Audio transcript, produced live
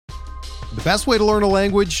The best way to learn a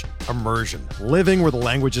language? Immersion. Living where the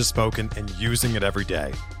language is spoken and using it every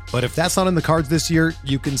day. But if that's not in the cards this year,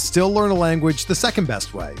 you can still learn a language the second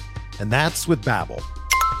best way, and that's with Babbel.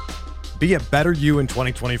 Be a better you in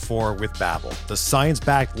 2024 with Babbel, the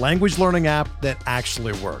science-backed language learning app that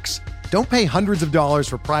actually works. Don't pay hundreds of dollars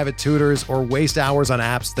for private tutors or waste hours on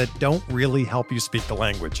apps that don't really help you speak the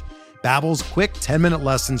language. Babbel's quick 10-minute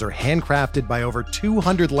lessons are handcrafted by over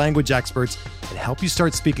 200 language experts and help you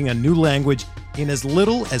start speaking a new language in as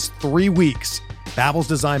little as 3 weeks. Babbel's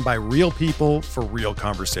designed by real people for real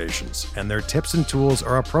conversations, and their tips and tools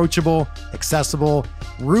are approachable, accessible,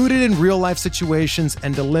 rooted in real-life situations,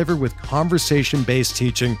 and delivered with conversation-based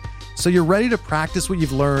teaching, so you're ready to practice what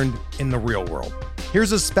you've learned in the real world.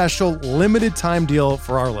 Here's a special limited-time deal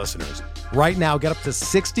for our listeners. Right now, get up to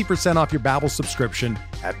 60% off your Babbel subscription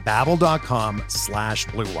at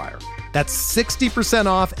babbel.com/Blue Wire. That's 60%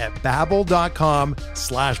 off at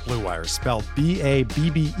babbel.com/Blue Wire, spelled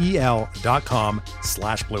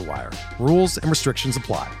BABBEL.com/Blue Wire. Rules and restrictions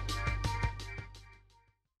apply.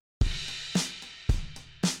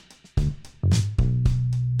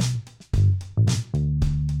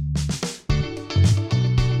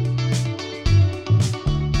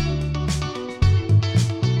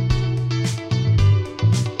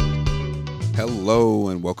 Hello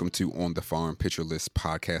and welcome to On the Farm Pitcher List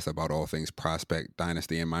podcast about all things prospect,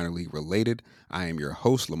 dynasty, and minor league related. I am your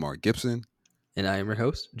host, Lamar Gibson. And I am your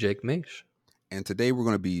host, Jake Maish. And today we're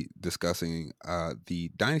going to be discussing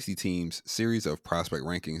the dynasty team's series of prospect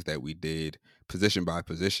rankings that we did position by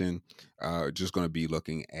position. Just going to be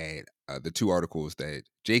looking at the two articles that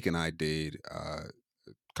Jake and I did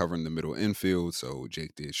covering the middle infield. So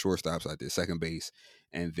Jake did shortstops, I did second base.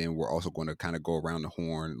 And then we're also going to kind of go around the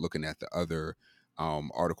horn looking at the other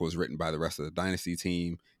articles written by the rest of the dynasty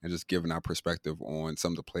team and just giving our perspective on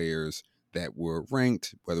some of the players that were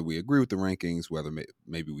ranked, whether we agree with the rankings, whether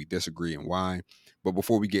maybe we disagree and why. But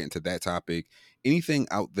before we get into that topic, anything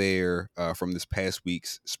out there from this past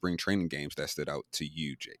week's spring training games that stood out to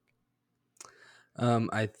you, Jake?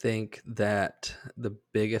 I think that the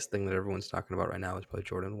biggest thing that everyone's talking about right now is probably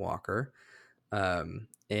Jordan Walker.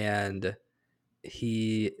 And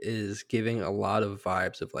he is giving a lot of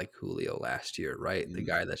vibes of like Julio last year, right? Mm-hmm. The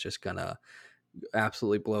guy that's just gonna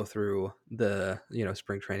absolutely blow through the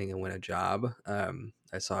spring training and win a job.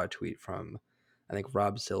 I saw a tweet from I think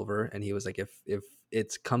Rob Silver, and he was like, if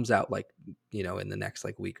it comes out like in the next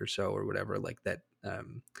like week or so or whatever, like that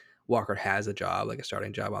Walker has a job, like a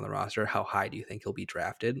starting job on the roster, how high do you think he'll be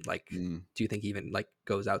drafted? Like do you think he even like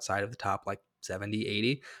goes outside of the top like 70,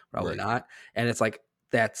 80? Probably not. And it's like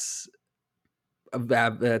that's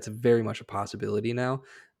very much a possibility now.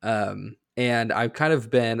 And I've kind of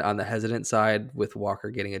been on the hesitant side with Walker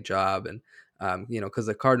getting a job, and because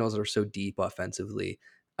the Cardinals are so deep offensively.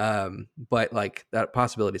 But like that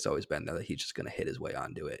possibility's always been there that he's just going to hit his way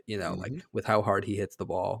onto it. Like with how hard he hits the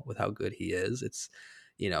ball, with how good he is, it's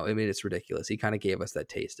it's ridiculous. He kind of gave us that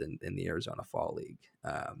taste in the Arizona Fall League,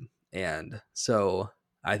 and so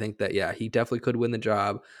I think that he definitely could win the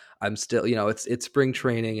job. I'm still, it's spring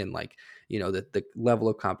training, and like the level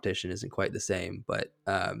of competition isn't quite the same, but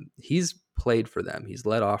he's played for them. He's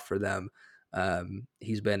led off for them.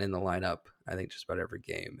 He's been in the lineup, I think, just about every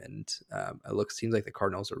game, and seems like the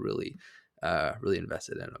Cardinals are really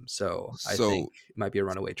invested in him. So I think it might be a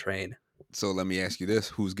runaway train. So let me ask you this: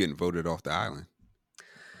 who's getting voted off the island?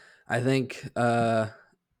 I think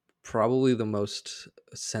probably the most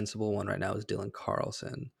sensible one right now is Dylan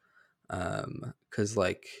Carlson, because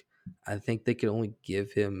like I think they could only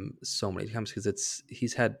give him so many times because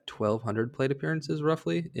he's had 1,200 plate appearances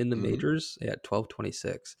roughly in the majors. Yeah,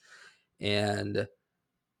 1,226, and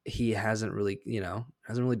he hasn't really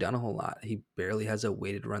done a whole lot. He barely has a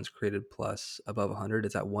weighted runs created plus above 100.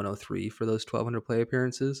 It's at 103 for those 1,200 plate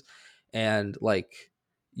appearances, and like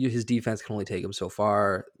his defense can only take him so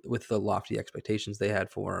far with the lofty expectations they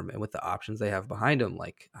had for him and with the options they have behind him.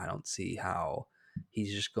 Like I don't see how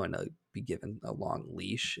he's just going to be given a long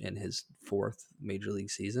leash in his fourth major league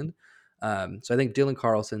season. So I think Dylan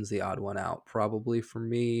Carlson's the odd one out probably for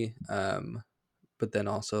me. But then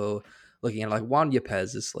also looking at like Juan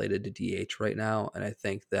Yepez is slated to DH right now. And I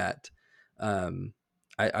think that I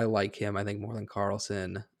like him, I think, more than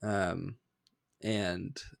Carlson. And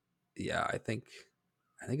yeah, I think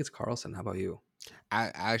it's Carlson. How about you? I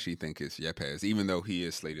actually think it's Yepez, even though he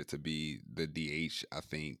is slated to be the DH. I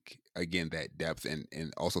think, again, that depth and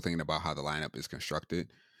also thinking about how the lineup is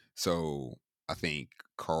constructed. So I think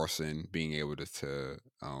Carlson being able to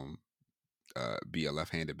be a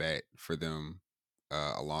left-handed bat for them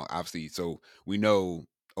along, obviously. So we know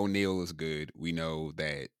O'Neill is good. We know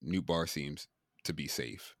that Nootbaar seems to be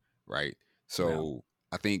safe, right? Yeah. So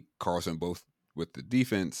I think Carlson, both with the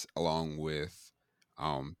defense along with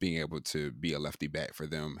being able to be a lefty bat for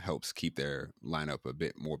them, helps keep their lineup a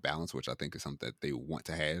bit more balanced, which I think is something that they want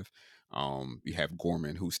to have. You have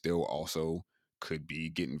Gorman, who still also could be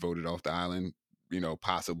getting voted off the island,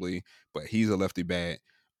 possibly, but he's a lefty bat.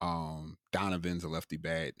 Donovan's a lefty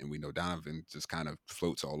bat, and we know Donovan just kind of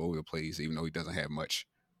floats all over the place, even though he doesn't have much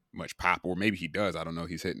pop, or maybe he does. I don't know.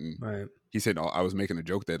 He's hitting. Right. He's hitting. I was making a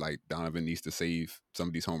joke that like Donovan needs to save some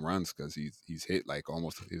of these home runs because he's hit like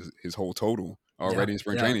almost his whole total Yeah. already in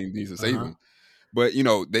spring Yeah. training. He needs to save them. But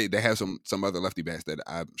they have some other lefty bats that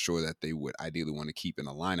I'm sure that they would ideally want to keep in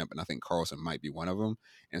the lineup, and I think Carlson might be one of them.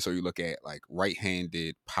 And so you look at like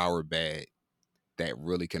right-handed power bat that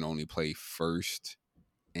really can only play first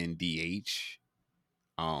and DH.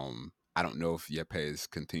 I don't know if Yepez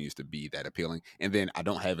continues to be that appealing. And then I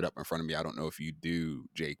don't have it up in front of me. I don't know if you do,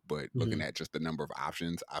 Jake, but looking at just the number of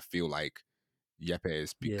options, I feel like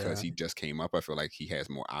Yepez, because Yeah. he just came up, I feel like he has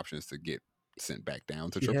more options to get sent back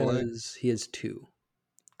down to He AAA. has 2.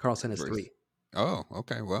 Carlson has 3. Oh,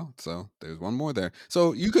 okay. Well, so there's one more there.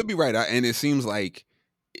 So you could be right. And it seems like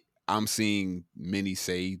I'm seeing many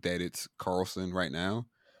say that it's Carlson right now.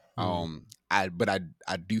 I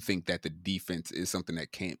do think that the defense is something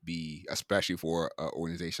that can't be, especially for an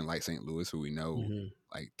organization like St. Louis, who we know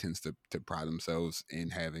like tends to pride themselves in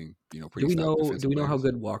having pretty stout defensive Do we know how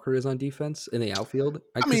players. good Walker is on defense in the outfield?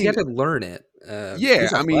 I Because he mean, had to learn it. yeah,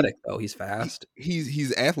 He's I mean, athletic though. He's fast.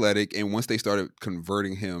 he's athletic, and once they started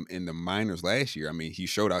converting him in the minors last year, I mean, he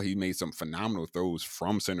showed out. He made some phenomenal throws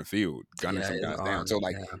from center field, gunning some His guys down. arm, So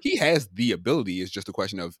like yeah. he has the ability. It's just a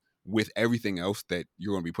question of, with everything else that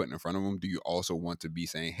you're going to be putting in front of him, do you also want to be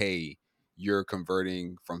saying, hey, you're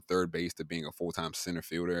converting from third base to being a full-time center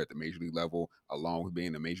fielder at the major league level, along with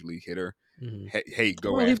being a major league hitter? Hey,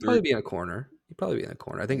 go Well, he'd after probably it. be in a corner.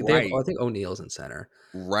 I think Right. I think O'Neill's in center.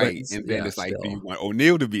 But Right. And then yeah, it's like, do you still. want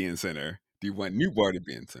O'Neill to be in center? Do you want Newbar to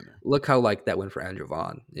be in center? Look how like that went for Andrew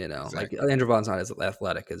Vaughn, like Exactly. Andrew Vaughn's not as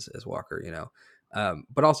athletic as Walker,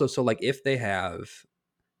 but also, so like if they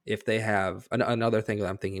have another thing that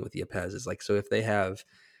I'm thinking with Yepez is like, so if they have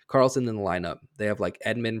Carlson in the lineup, they have like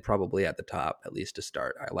Edman probably at the top, at least to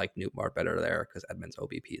start. I like Newbar better there because Edman's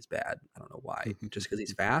OBP is bad. I don't know why, just because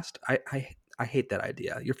he's fast. I hate that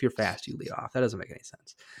idea. If you're fast, you lead off. That doesn't make any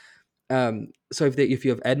sense. So if you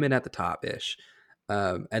have Edman at the top ish,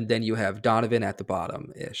 and then you have Donovan at the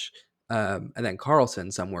bottom ish, and then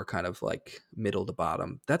Carlson somewhere kind of like middle to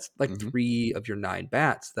bottom, that's like 3 of your 9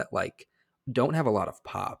 bats that like don't have a lot of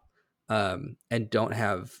pop, and don't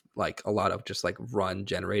have like a lot of just like run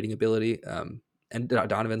generating ability. And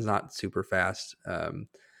Donovan's not super fast.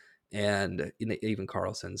 And even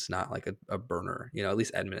Carlson's not like a burner. At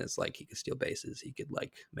least Edman is like, he could steal bases. He could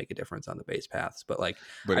like make a difference on the base paths. But like,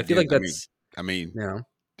 But I feel again, like that's, I mean,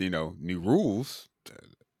 new rules.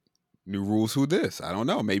 New rules. Who this? I don't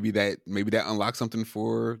know. Maybe that unlocks something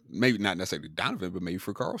for, maybe not necessarily Donovan, but maybe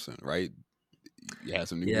for Carlson, right? You have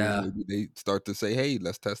some new rules. Maybe they start to say, "Hey,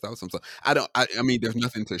 let's test out some stuff." I mean, there's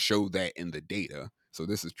nothing to show that in the data, so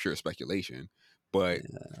this is pure speculation. But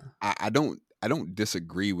I don't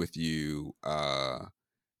disagree with you. I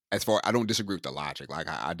don't disagree with the logic. Like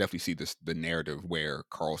I definitely see the narrative where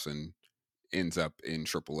Carlson ends up in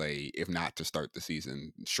AAA, if not to start the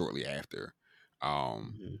season shortly after.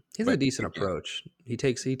 He has a decent approach. He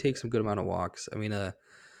takes some good amount of walks. I mean,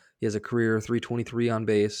 he has a career 323 on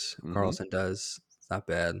base. Carlson does. It's not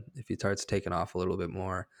bad. If he starts taking off a little bit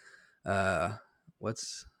more, I'm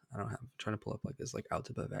trying to pull up like his like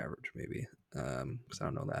outs above average maybe, because I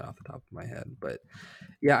don't know that off the top of my head. But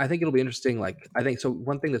yeah, I think it'll be interesting. Like, I think so.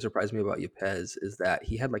 One thing that surprised me about Yepez is that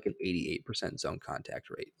he had like an 88% zone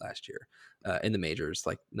contact rate last year in the majors.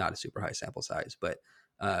 Like, not a super high sample size, but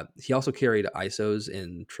he also carried ISOs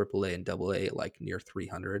in AAA and AA like near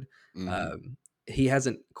 300. He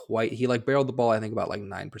hasn't quite. He like barreled the ball, I think, about like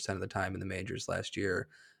 9% of the time in the majors last year.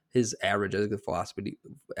 His average exit velocity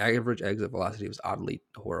was oddly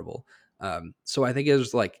horrible. So I think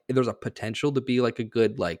there's a potential to be like a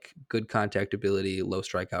good contact ability, low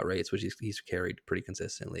strikeout rates, which he's carried pretty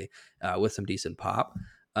consistently with some decent pop.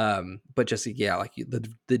 But just like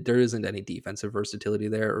there isn't any defensive versatility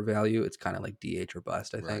there or value. It's kind of like DH or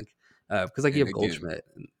bust, I think. Because like you have Goldschmidt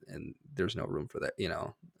and there's no room for that,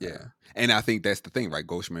 Yeah, and I think that's the thing, right?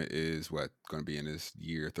 Goldschmidt is going to be in his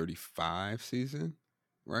year 35 season,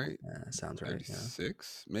 right? Sounds right.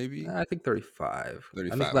 36, maybe. I think 35.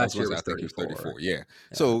 35. I think last year was I think he was 34. 34. Yeah.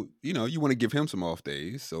 So you want to give him some off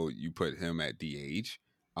days, so you put him at DH.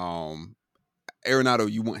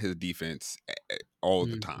 Arenado, you want his defense all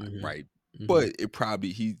the time, right? But it probably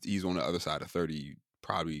he's on the other side of 30. You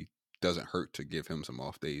probably doesn't hurt to give him some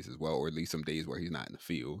off days as well, or at least some days where he's not in the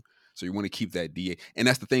field. So you want to keep that DA, and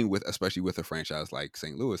that's the thing with, especially with a franchise like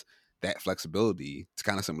St. Louis, that flexibility. It's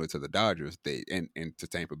kind of similar to the Dodgers, and to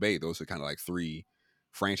Tampa Bay. Those are kind of like three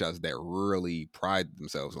franchises that really pride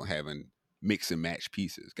themselves on having mix and match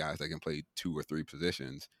pieces, guys that can play 2 or 3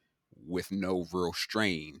 positions with no real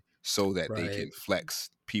strain, so that they Right. can flex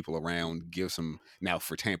people around, give some. Now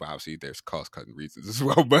for Tampa, obviously there's cost cutting reasons as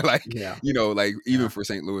well, but like, Yeah. like even Yeah. for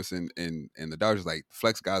St. Louis and the Dodgers, like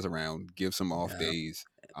flex guys around, give some off Yeah. days.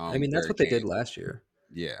 I mean, that's Where it what they did can, last year.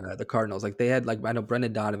 yeah, The Cardinals, like they had, like I know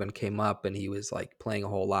Brendan Donovan came up and he was like playing a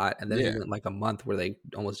whole lot, and then he yeah, went like a month where they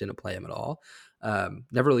almost didn't play him at all.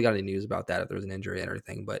 Never really got any news about that if there was an injury and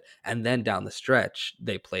everything, but and then down the stretch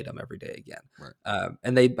they played him every day again. right.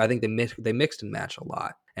 And I think they mixed and matched a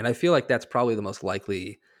lot, and I feel like that's probably the most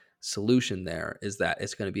likely solution there is that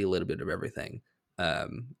it's going to be a little bit of everything,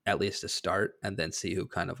 at least to start, and then see who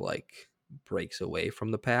kind of like breaks away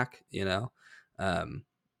from the pack, Um,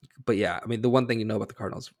 but yeah, I mean, the one thing you know about the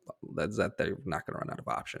Cardinals is that they're not going to run out of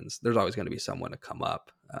options. There's always going to be someone to come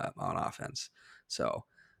up on offense. So,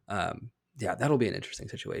 yeah, that'll be an interesting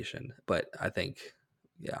situation. But I think,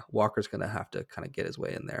 yeah, Walker's going to have to kind of get his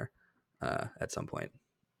way in there at some point.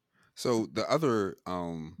 So the other,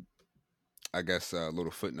 I guess,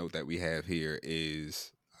 little footnote that we have here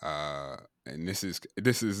is, and this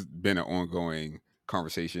has been an ongoing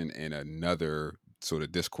conversation in another sort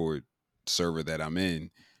of Discord server that I'm in.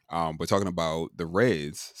 But talking about the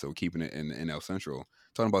Reds, so keeping it in the NL Central,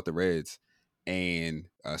 talking about the Reds and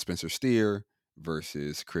Spencer Steer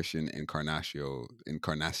versus Christian Encarnacion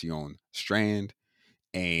Strand,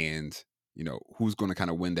 and who's going to kind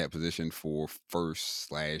of win that position for first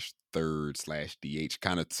slash third slash DH,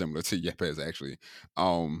 kind of similar to Yepes actually.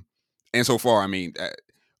 And so far, I mean,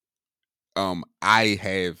 I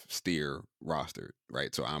have Steer rostered,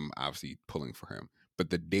 right? So I'm obviously pulling for him, but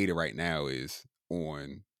the data right now is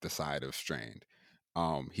on the side of Strand.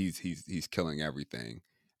 He's killing everything,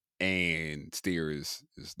 and Steer is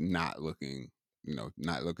not looking,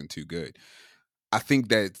 not looking too good. I think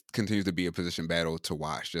that continues to be a position battle to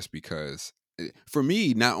watch, just because for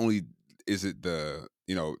me, not only is it the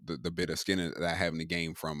bit of skin that I have in the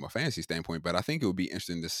game from a fantasy standpoint, but I think it would be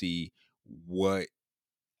interesting to see what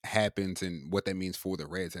happens and what that means for the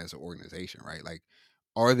Reds as an organization, right? Like,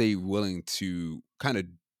 are they willing to kind of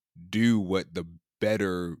do what the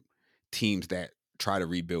better teams that try to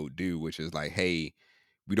rebuild do, which is like, hey,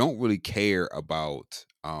 we don't really care about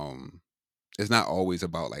it's not always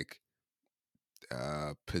about like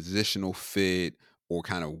positional fit, or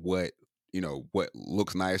kind of what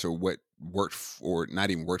looks nice, or what worked or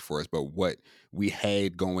not even worked for us, but what we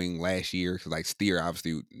had going last year. Because like Steer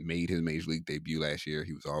obviously made his major league debut last year.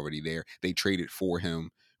 He was already there. They traded for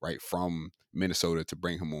him right from Minnesota to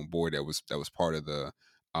bring him on board. That was part of the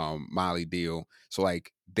Miley deal. So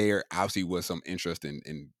like there obviously was some interest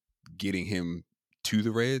in getting him to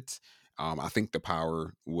the Reds. I think the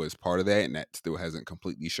power was part of that, and that still hasn't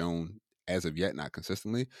completely shown as of yet, not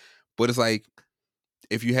consistently. But it's like,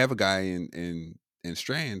 if you have a guy in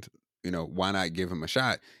Strand, why not give him a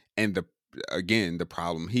shot? And the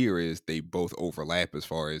problem here is they both overlap, as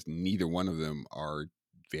far as neither one of them are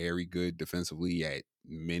very good defensively at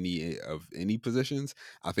many of any positions.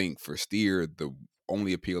 I think for Steer, the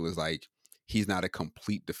only appeal is like, he's not a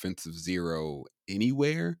complete defensive zero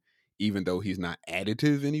anywhere, even though he's not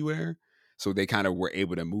additive anywhere. So they kind of were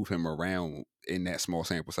able to move him around in that small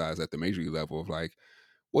sample size at the major league level of like,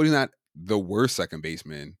 well, he's not the worst second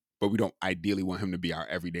baseman, but we don't ideally want him to be our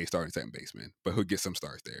everyday starting second baseman, but he'll get some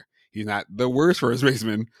starts there. He's not the worst first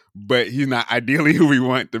baseman, but he's not ideally who we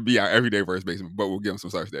want to be our everyday first baseman, but we'll give him some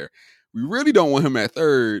starts there. We really don't want him at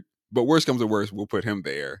third, but worst comes to worst, we'll put him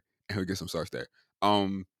there and he'll get some starts there.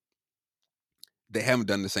 They haven't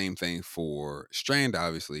done the same thing for Strand,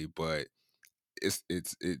 obviously, but it's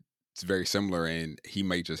very similar, and he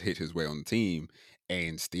might just hit his way on the team,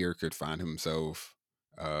 and Steer could find himself,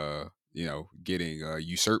 getting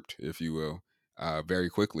usurped, if you will, very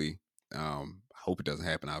quickly. I hope it doesn't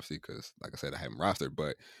happen, obviously, because like I said, I haven't rostered,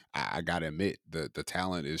 but I gotta admit the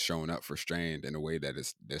talent is showing up for Strand in a way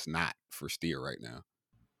that's not for Steer right now.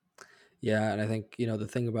 Yeah, and I think the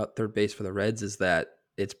thing about third base for the Reds is that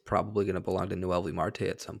it's probably going to belong to Noelvi Marte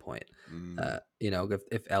at some point. Mm,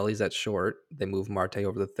 If Ellie's at short, they move Marte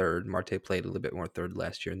over to third. Marte played a little bit more third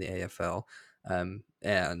last year in the AFL,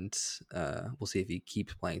 and we'll see if he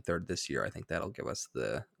keeps playing third this year. I think that'll give us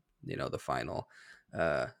the final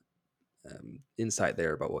uh, insight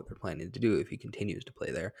there about what they're planning to do if he continues to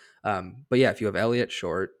play there. But yeah, if you have Ellie at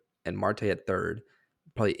short and Marte at third,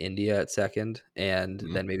 probably India at second, and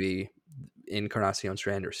mm, then maybe Encarnacion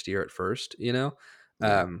Strand or Steer at first, you know?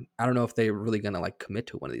 Yeah. I don't know if they're really going to like commit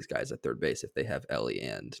to one of these guys at third base if they have Ellie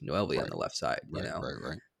and Noelvi on Right. the left side, you Right. know?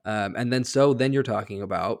 Right. And then you're talking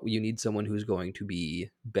about you need someone who's going to be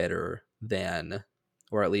better than,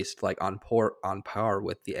 or at least like on par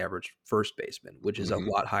with the average first baseman, which is a Mm-hmm.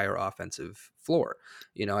 lot higher offensive floor.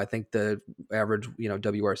 You know, I think the average,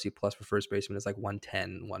 WRC plus for first baseman is like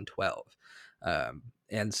 110, 112.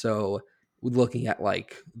 And so looking at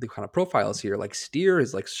like the kind of profiles here, like Steer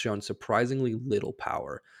has like shown surprisingly little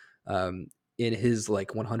power. Um, in his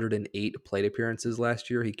like 108 plate appearances last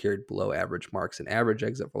year, he carried below average marks in average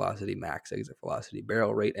exit velocity, max exit velocity,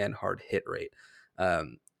 barrel rate, and hard hit rate.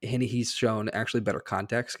 And he's shown actually better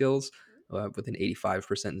contact skills with an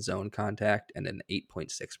 85% zone contact and an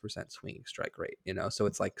 8.6% swinging strike rate. So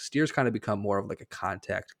it's like Steer's kind of become more of like a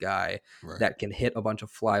contact guy Right. that can hit a bunch of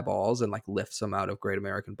fly balls and like lifts them out of Great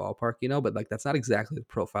American Ballpark. But like that's not exactly the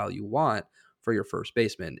profile you want for your first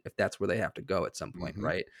baseman if that's where they have to go at some point, Mm-hmm.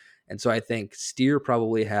 right? And so I think Steer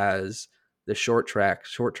probably has the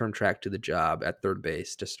short-term track to the job at third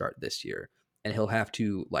base to start this year. And he'll have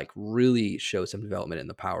to like really show some development in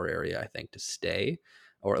the power area, I think, to stay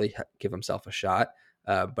or at least give himself a shot.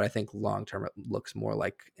 But I think long term it looks more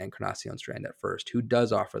like Encarnacion Strand at first, who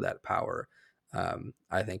does offer that power.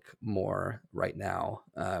 I think more right now.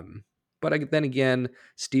 But then again,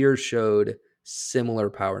 Steers showed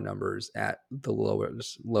similar power numbers at the lower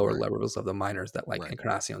Right. levels of the minors that like Right.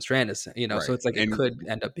 Encarnacion Strand is, so Right. it's like it And could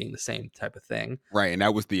end up being the same type of thing. right, and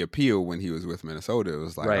that was the appeal when he was with Minnesota. It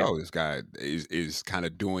was like, Right. oh, this guy is kind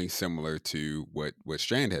of doing similar to what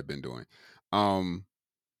Strand had been doing. Um,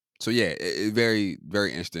 so yeah, very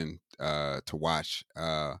very interesting to watch.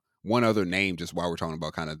 One other name, just while we're talking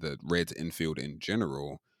about kind of the Reds infield in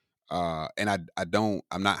general, and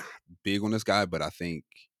I'm not big on this guy, but I think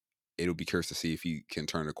it'll be curious to see if he can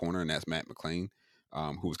turn the corner, and that's Matt McLain,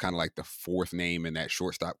 who was kind of like the fourth name in that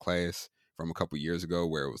shortstop class from a couple years ago,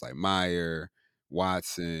 where it was like Meyer,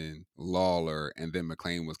 Watson, Lawler, and then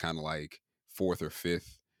McLain was kind of like fourth or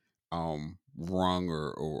fifth rung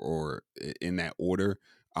or in that order.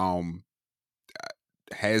 Um,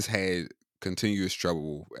 has had continuous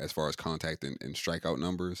trouble as far as contact and strikeout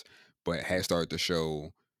numbers, but has started to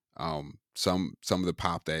show some of the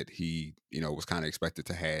pop that he was kind of expected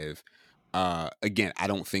to have. Again, I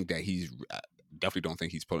don't think that definitely don't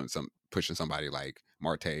think he's pushing somebody like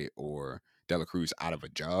Marte or Dela Cruz out of a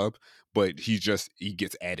job, but he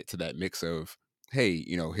gets added to that mix of, hey,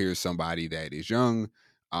 here's somebody that is young,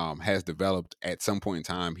 has developed. At some point in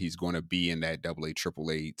time, he's going to be in that AA,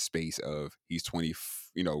 AAA space of he's 20,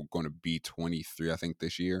 going to be 23, I think,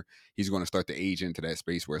 this year. He's going to start to age into that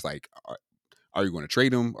space where it's like, are you going to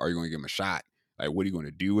trade him? Are you going to give him a shot? Like, what are you going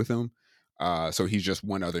to do with him? So he's just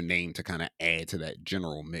one other name to kind of add to that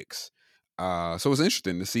general mix. So it's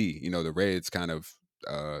interesting to see, the Reds kind of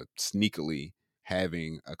sneakily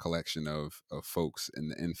having a collection of folks in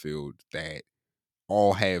the infield that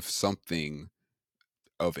all have something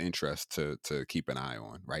of interest to keep an eye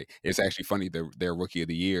on, right? It's actually funny that their rookie of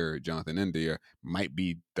the year, Jonathan India, might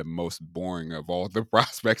be the most boring of all the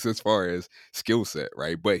prospects as far as skill set,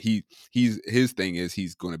 right? But his thing is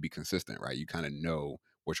he's going to be consistent, right? You kind of know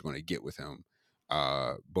what you're going to get with him,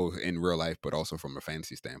 both in real life but also from a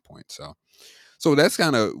fantasy standpoint. So that's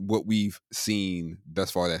kind of what we've seen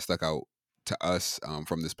thus far that stuck out to us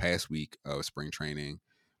from this past week of spring training.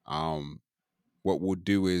 What we'll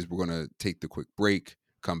do is we're going to take the quick break,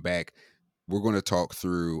 come back. We're going to talk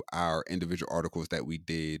through our individual articles that we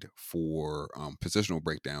did for positional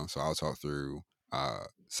breakdown. So I'll talk through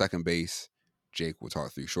second base. Jake will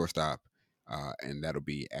talk through shortstop. And that'll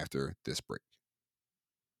be after this break.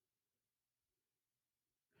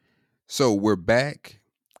 So we're back.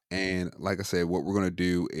 And like I said, what we're going to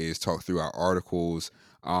do is talk through our articles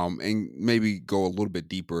and maybe go a little bit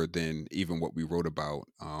deeper than even what we wrote about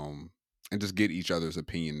and just get each other's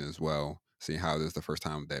opinion as well. See how this is the first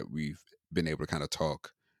time that we've been able to kind of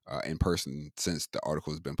talk in person since the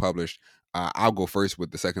article has been published. I'll go first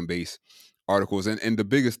with the second base articles. And the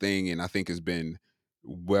biggest thing, and I think has been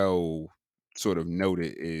well sort of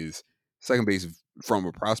noted, is second base from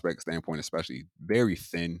a prospect standpoint, especially very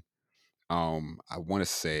thin. I want to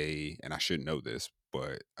say, and I should know this,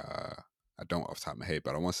 but I don't off the top of my head,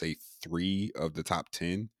 but I want to say 3 of the top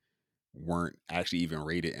 10 weren't actually even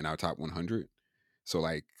rated in our top 100. So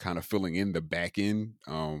like kind of filling in the back end,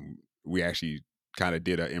 we actually kind of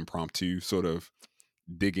did an impromptu sort of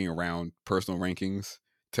digging around personal rankings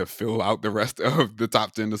to fill out the rest of the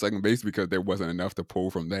top 10 to second base because there wasn't enough to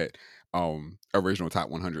pull from that original top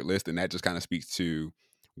 100 list. And that just kind of speaks to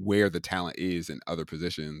where the talent is in other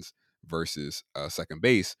positions versus second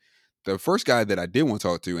base. The first guy that I did want to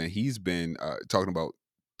talk to, and he's been talking about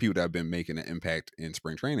people that have been making an impact in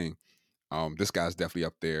spring training. This guy's definitely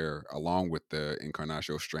up there, along with the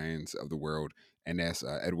Encarnacio Strands of the world, and that's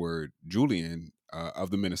Edouard Julien of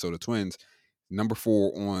the Minnesota Twins, number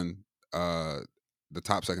 4 on the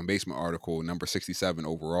top second baseman article, number 67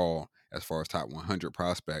 overall as far as top 100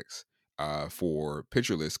 prospects for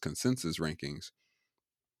Pitcher List consensus rankings.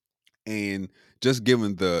 And just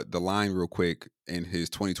giving the line real quick, in his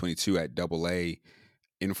 2022 at AA,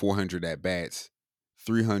 in 400 at bats,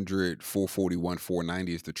 300, 441,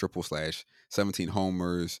 490 is the triple slash, 17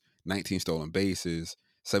 homers, 19 stolen bases,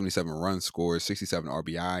 77 runs scored, 67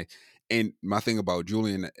 RBI. And my thing about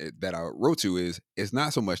Julien that I wrote to is, it's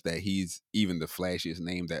not so much that he's even the flashiest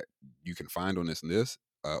name that you can find on this list,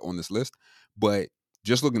 but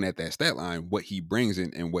just looking at that stat line, what he brings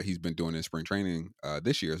in and what he's been doing in spring training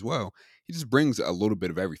this year as well, he just brings a little bit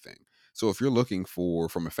of everything. So if you're looking for,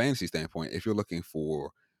 from a fantasy standpoint, if you're looking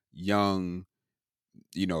for young,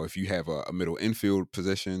 if you have a middle infield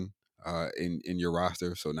position in your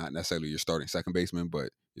roster, so not necessarily your starting second baseman, but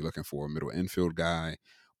you're looking for a middle infield guy,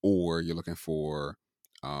 or you're looking for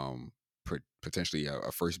potentially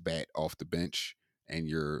a first bat off the bench, and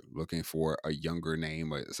you're looking for a younger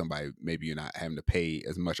name, or somebody maybe you're not having to pay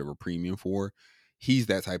as much of a premium for, he's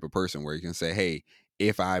that type of person where you can say, hey,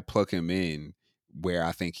 if I plug him in where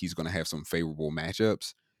I think he's going to have some favorable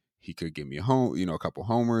matchups, he could give me a couple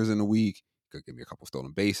homers in a week. Could give me a couple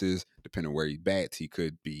stolen bases. Depending on where he bats, he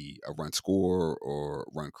could be a run scorer or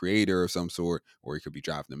run creator of some sort, or he could be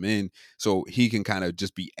driving them in. So he can kind of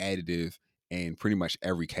just be additive in pretty much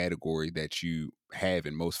every category that you have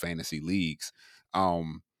in most fantasy leagues.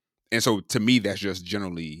 And so to me, that's just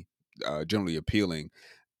generally appealing.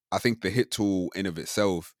 I think the hit tool in of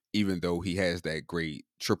itself, even though he has that great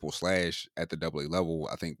triple slash at the AA level,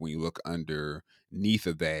 I think when you look underneath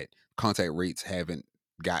of that, contact rates haven't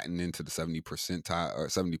gotten into the 70% or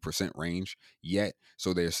 70% range yet.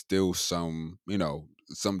 So there's still some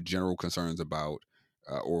general concerns about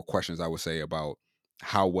or questions, I would say, about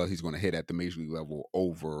how well he's going to hit at the major league level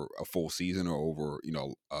over a full season or over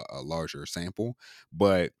a larger sample.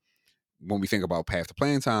 But when we think about path to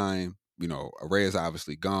playing time, Array is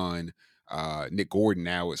obviously gone. Nick Gordon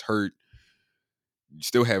now is hurt. You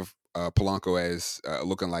still have Polanco as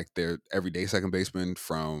looking like their everyday second baseman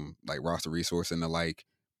from like roster resource and the like.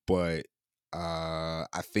 But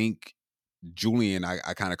I think Julien,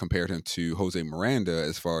 I kind of compared him to Jose Miranda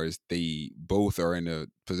as far as they both are in a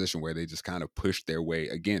position where they just kind of push their way.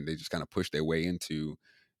 Again, they just kind of push their way into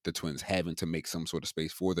the Twins having to make some sort of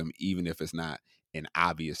space for them, even if it's not an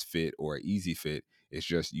obvious fit or an easy fit. It's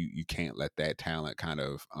just you can't let that talent kind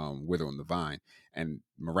of wither on the vine. And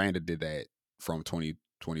Miranda did that from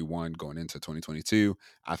 2021 going into 2022.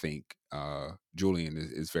 I think Julien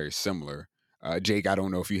is very similar. Jake, I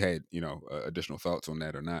don't know if you had additional thoughts on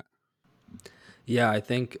that or not. Yeah, I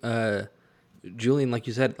think Julien, like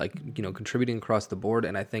you said, contributing across the board,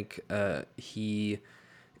 and I think he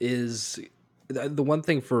is the one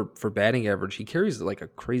thing for batting average. He carries like a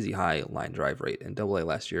crazy high line drive rate. In AA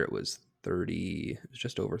last year, it was 30. It was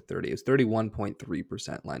just over 30. It was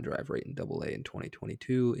 31.3% line drive rate in AA in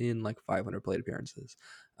 2022 in like 500 plate appearances.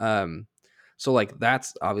 So like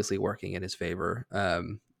that's obviously working in his favor.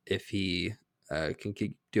 If he can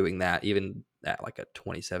keep doing that, even at like a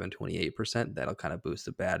 27-28%, that'll kind of boost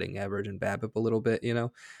the batting average and BABIP a little bit.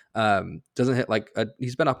 Doesn't hit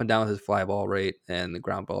he's been up and down with his fly ball rate, and the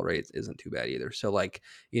ground ball rate isn't too bad either. So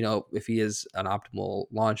if he is an optimal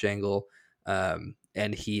launch angle,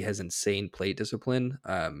 and he has insane plate discipline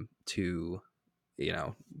to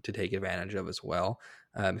take advantage of as well,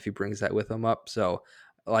 if he brings that with him up. So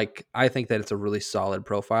I think that it's a really solid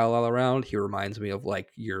profile all around. He reminds me of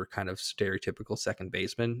like your kind of stereotypical second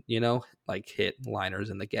baseman, hit liners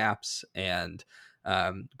in the gaps and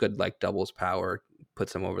good like doubles power,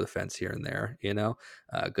 puts him over the fence here and there,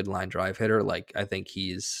 good line drive hitter. I think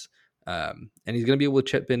he's and he's going to be able to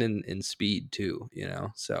chip in speed too,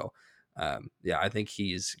 so yeah, I think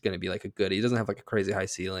he's going to be like he doesn't have like a crazy high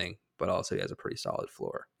ceiling, but also he has a pretty solid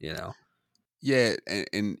floor, Yeah,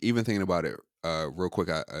 and even thinking about it real quick,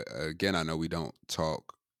 again, I know we don't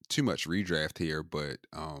talk too much redraft here, but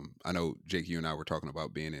I know, Jake, you and I were talking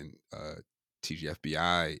about being in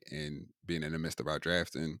TGFBI and being in the midst of our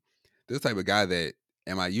drafts, and this type of guy that,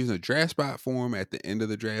 am I using a draft spot for him at the end of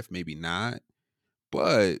the draft? Maybe not,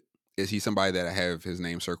 but is he somebody that I have his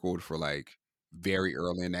name circled for like very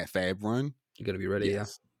early in that fab run? You're going to be ready,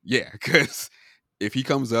 yes. Yeah, because if he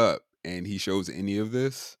comes up and he shows any of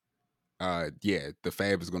this, the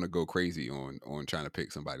fab is going to go crazy on trying to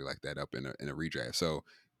pick somebody like that up in a redraft. So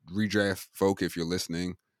redraft folk, if you're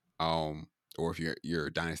listening, Or if you're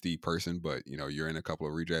a dynasty person, but you're in a couple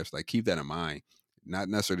of redrafts, like keep that in mind. Not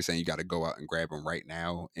necessarily saying you got to go out and grab him right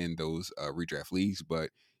now in those redraft leagues,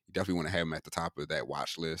 but you definitely want to have him at the top of that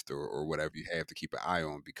watch list or whatever you have to keep an eye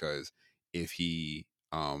on, because if he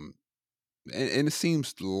and it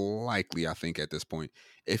seems likely, I think, at this point,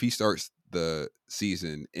 if he starts the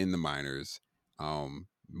season in the minors,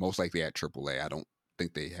 most likely at AAA. I don't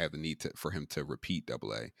think they have the need for him to repeat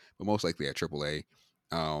AA, but most likely at AAA.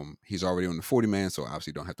 He's already on the 40-man, so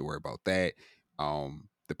obviously don't have to worry about that.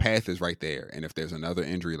 The path is right there, and if there's another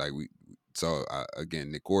injury, like we saw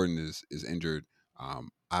again, Nick Gordon is injured.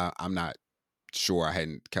 I'm not sure. I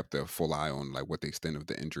hadn't kept a full eye on like what the extent of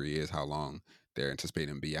the injury is, how long they're anticipating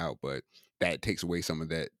him to be out, but that takes away some of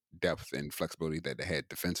that depth and flexibility that they had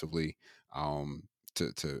defensively,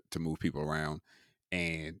 to move people around.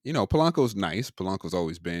 And Polanco's nice. Polanco's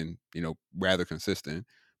always been rather consistent,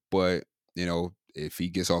 but if he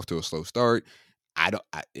gets off to a slow start,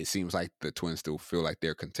 it seems like the Twins still feel like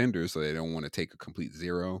they're contenders, so they don't want to take a complete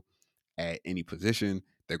zero at any position.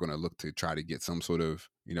 They're going to look to try to get some sort of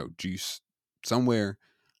juice somewhere.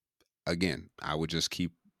 Again, I would just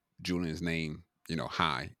keep Julian's name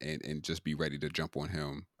high and just be ready to jump on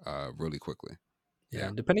him really quickly. Yeah,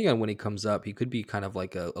 and depending on when he comes up, he could be kind of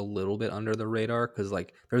like a little bit under the radar, because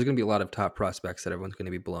like there's going to be a lot of top prospects that everyone's going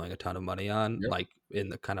to be blowing a ton of money on, Yep. like in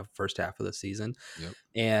the kind of first half of the season. Yep.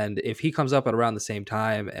 And if he comes up at around the same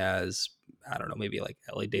time as, I don't know, maybe like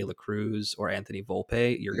Ellie De La Cruz or Anthony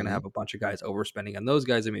Volpe, you're going to have a bunch of guys overspending on those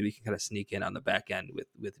guys, and maybe you can kind of sneak in on the back end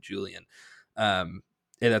with Julian. And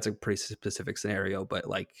that's a pretty specific scenario, but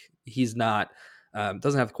like he's not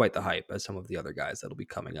doesn't have quite the hype as some of the other guys that'll be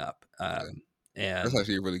coming up. And that's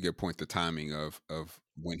actually a really good point. The timing of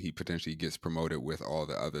when he potentially gets promoted with all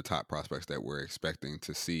the other top prospects that we're expecting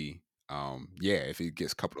to see. If he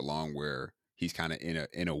gets coupled along where he's kind of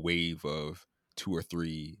in a wave of 2 or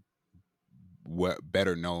 3 what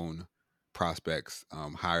better known prospects,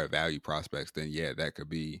 higher value prospects, then that could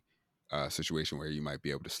be a situation where you might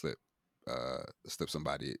be able to slip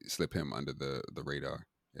him under the radar.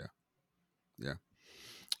 Yeah.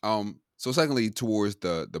 So secondly, towards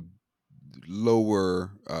the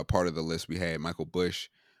lower part of the list, we had Michael Busch,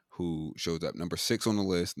 who shows up number 6 on the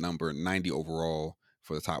list, number 90 overall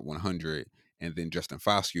for the top 100, and then Justin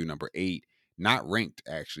Foscue, number 8, not ranked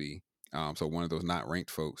actually. So one of those not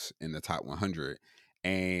ranked folks in the top 100.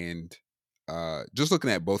 And just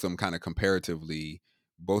looking at both of them kind of comparatively,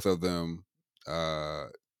 both of them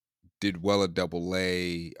did well at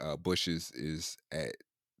AA. Busch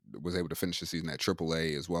was able to finish the season at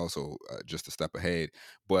AAA as well, so just a step ahead.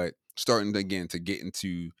 But starting again to get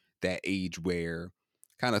into that age where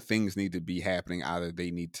kind of things need to be happening. Either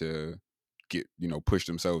they need to get push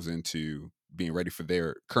themselves into being ready for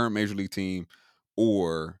their current major league team,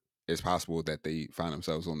 or it's possible that they find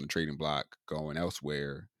themselves on the trading block going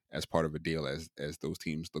elsewhere as part of a deal as those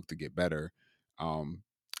teams look to get better.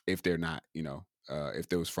 If they're not, if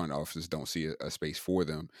those front offices don't see a space for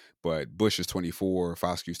them. But Busch is 24,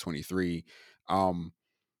 Foscue's 23.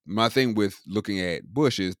 My thing with looking at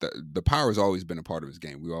Busch is the power has always been a part of his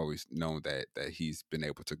game. We've always known that he's been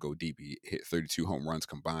able to go deep. He hit 32 home runs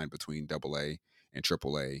combined between AA and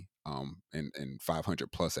AAA, and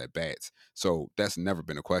 500 plus at bats. So that's never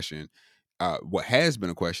been a question. What has been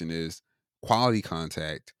a question is quality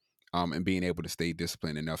contact, and being able to stay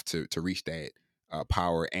disciplined enough to reach that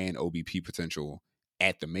power and OBP potential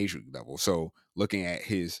at the major league level. So looking at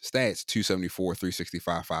his stats, 274,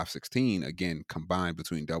 365, 516, again, combined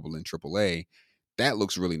between double and AAA, that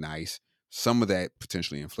looks really nice. Some of that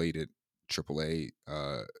potentially inflated AAA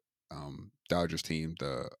Dodgers team,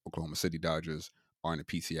 the Oklahoma City Dodgers, are in the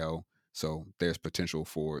PCL. So there's potential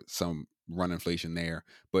for some run inflation there.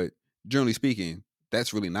 But generally speaking,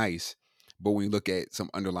 that's really nice. But when you look at some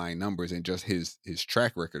underlying numbers and just his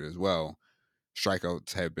track record as well,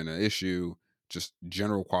 strikeouts have been an issue. Just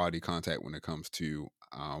general quality contact when it comes to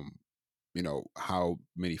how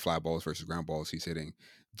many fly balls versus ground balls he's hitting.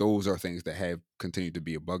 Those are things that have continued to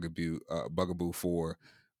be a bugaboo for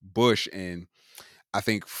Busch. And I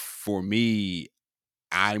think for me,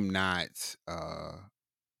 I'm not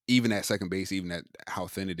even at second base, even at how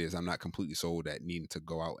thin it is, I'm not completely sold at needing to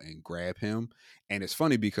go out and grab him. And it's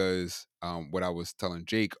funny because what I was telling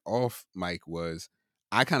Jake off mic was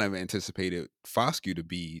I kind of anticipated Foscue to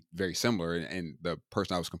be very similar. And the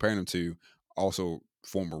person I was comparing him to, also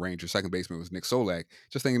former Ranger second baseman, was Nick Solak.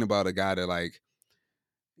 Just thinking about a guy that, like,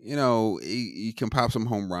 he can pop some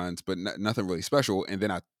home runs, but nothing really special. And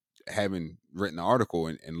then having written the article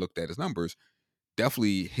and looked at his numbers,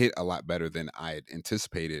 definitely hit a lot better than I had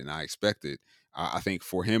anticipated and I expected. I think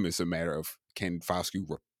for him, it's a matter of, can Foscue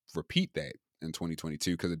repeat that in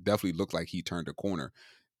 2022 because it definitely looked like he turned a corner.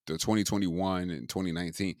 The 2021 and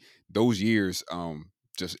 2019, those years,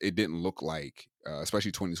 just it didn't look like,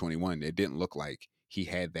 especially 2021, it didn't look like he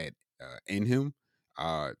had that in him.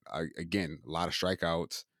 Again, a lot of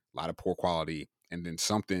strikeouts, a lot of poor quality, and then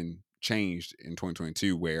something changed in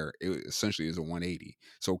 2022 where it essentially is a 180.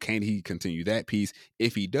 So can he continue that piece?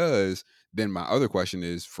 If he does, then my other question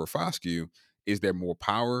is for Foscue, is there more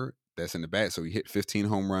power that's in the bat? So he hit 15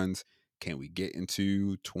 home runs. Can we get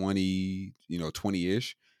into 20,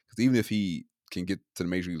 20-ish? Because even if he can get to the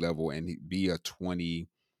major league level and be a 20,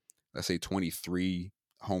 let's say 23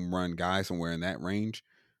 home run guy, somewhere in that range,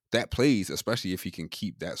 that plays, especially if he can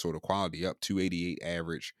keep that sort of quality up, 288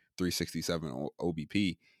 average, 367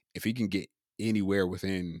 OBP. If he can get anywhere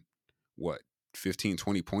within what, 15,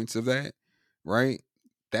 20 points of that, right?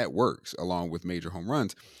 That works along with major home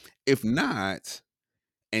runs. If not,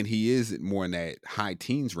 and he is more in that high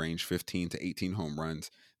teens range, 15 to 18 home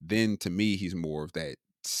runs, then to me, he's more of that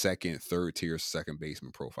second, third tier second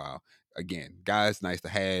baseman profile. Again, guy's nice to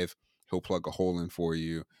have. He'll plug a hole in for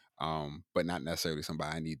you, but not necessarily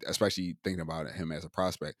somebody I need, especially thinking about him as a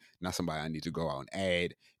prospect, not somebody I need to go out and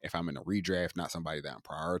add if I'm in a redraft, not somebody that I'm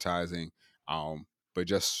prioritizing, but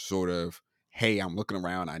just sort of, hey, I'm looking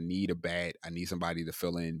around. I need a bat. I need somebody to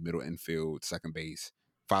fill in middle infield, second base.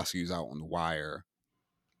 Foscue's out on the wire.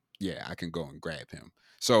 Yeah, I can go and grab him.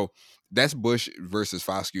 So that's Bush versus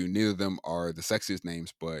Foscue. Neither of them are the sexiest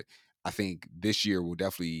names, but I think this year will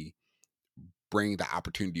definitely bring the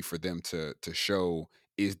opportunity for them to show,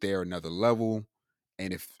 is there another level?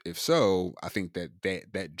 And if so, I think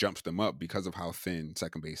that jumps them up because of how thin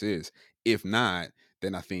second base is. If not,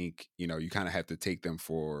 then I think, you kind of have to take them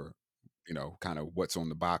for, kind of what's on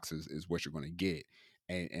the box is what you're going to get,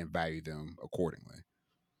 and value them accordingly.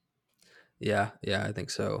 Yeah, I think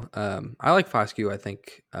so. I like Foscue. I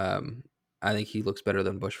think he looks better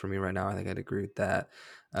than Bush for me right now. I think I'd agree with that.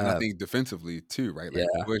 And I Uh, think defensively too, right? Like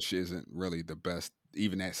yeah, Bush isn't really the best.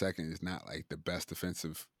 Even that second is not like the best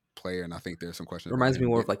defensive player, and I think there's some questions about reminds me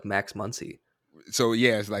him more of getting. like Max Muncy. So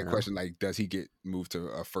yeah, it's You like know, question like, does he get moved to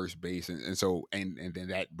a first base? And so and then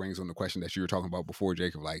that brings on the question that you were talking about before,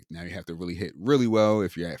 Jacob. Like now you have to really hit really well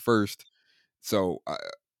if you're at first. So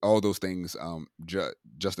all those things,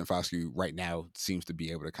 Justin Foscue right now seems to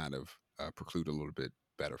be able to kind of preclude a little bit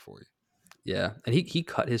better for you. yeah, and he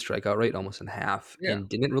cut his strikeout rate almost in half Yeah. and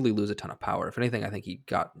didn't really lose a ton of power. If anything, I think he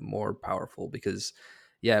got more powerful because,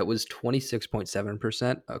 yeah, it was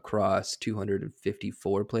 26.7% across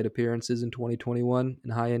 254 plate appearances in 2021 in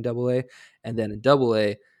high end AA, and then in Double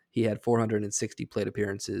A he had 460 plate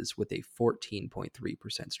appearances with a 14.3%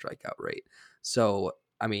 strikeout rate. So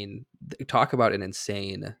I mean, talk about an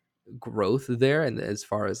insane growth there, and as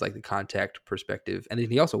far as like the contact perspective, and then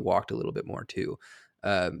he also walked a little bit more too.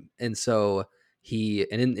 And so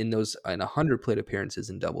in those in 100 plate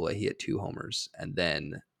appearances in Double A, he had 2 homers, and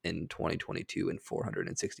then in 2022 in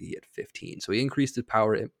 460 he had 15. So he increased his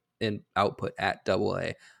power in output at Double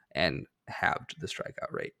A and halved the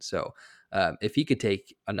strikeout rate. So if he could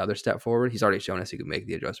take another step forward, he's already shown us he could make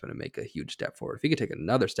the adjustment and make a huge step forward. If he could take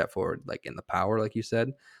another step forward, like in the power, like you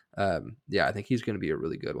said, yeah, I think he's going to be a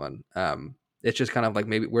really good one. It's just kind of like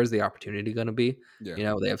maybe where's the opportunity going to be?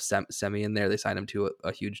 Yeah. They have Semi in there. They signed him to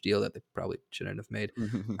a huge deal that they probably shouldn't have made.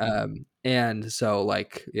 And so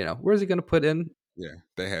like, where's he going to put in? Yeah,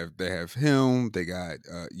 they have him. They got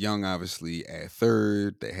Young obviously at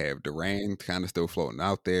third. They have Duran kind of still floating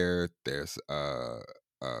out there. There's a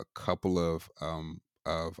couple of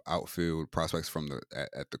outfield prospects from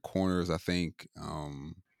at the corners. I think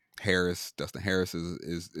Dustin Harris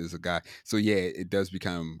is a guy. So yeah, it does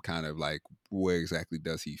become kind of like where exactly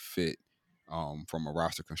does he fit from a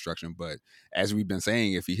roster construction. But as we've been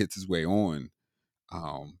saying, if he hits his way on,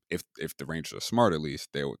 if the Rangers are smart, at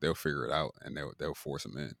least they'll figure it out and they'll force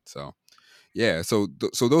them in. So yeah, so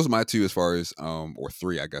those are my two as far as or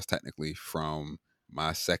three, I guess technically, from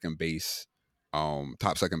my second base,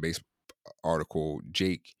 top second base article.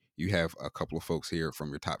 Jake, you have a couple of folks here from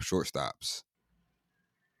your top shortstops.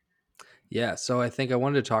 Yeah, so I think I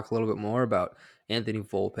wanted to talk a little bit more about Anthony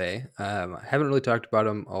Volpe. I haven't really talked about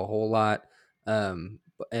him a whole lot.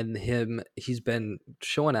 And he's been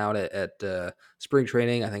showing out at spring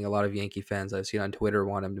training. I think a lot of Yankee fans I've seen on Twitter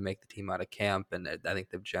want him to make the team out of camp. And I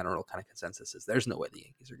think the general kind of consensus is there's no way the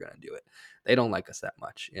Yankees are going to do it. They don't like us that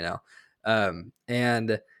much.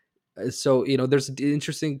 And so there's an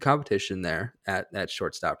interesting competition there at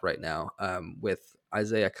shortstop right now, with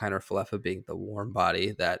Isaiah Kiner Falefa being the warm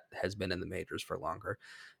body that has been in the majors for longer,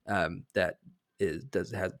 that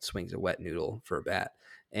swings a wet noodle for a bat,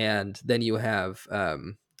 and then you have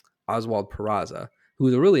Oswald Peraza,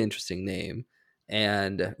 who's a really interesting name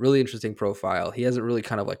and really interesting profile. He hasn't really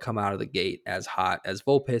kind of like come out of the gate as hot as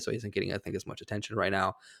Volpe, so he isn't getting, I think, as much attention right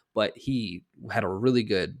now. But he had a really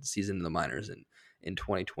good season in the minors in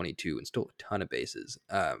 2022 and stole a ton of bases.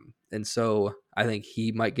 And so I think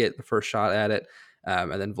he might get the first shot at it.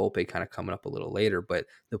 And then Volpe kind of coming up a little later. But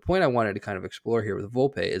the point I wanted to kind of explore here with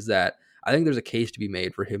Volpe is that I think there's a case to be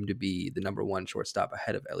made for him to be the number one shortstop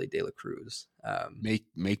ahead of Elly De La Cruz.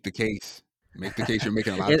 Make the case. Make the case. You're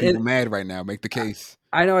making a lot of and, people and mad right now. Make the case.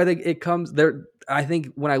 I know. I think it comes there. I think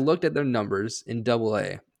when I looked at their numbers in Double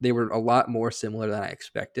A, they were a lot more similar than I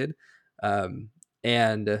expected.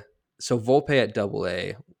 And so Volpe at Double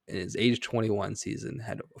A in his age 21 season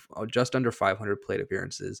had just under 500 plate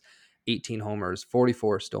appearances, 18 homers,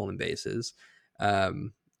 44 stolen bases.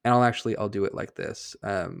 And I'll do it like this.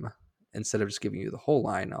 Instead of just giving you the whole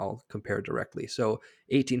line, I'll compare directly. So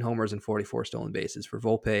 18 homers and 44 stolen bases for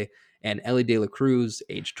Volpe, and Elly De La Cruz,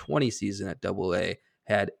 age 20 season at Double A,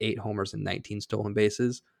 had 8 homers and 19 stolen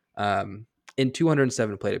bases in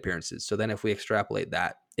 207 plate appearances. So then if we extrapolate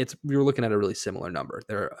that, you're looking at a really similar number.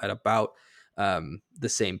 They're at about the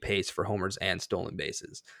same pace for homers and stolen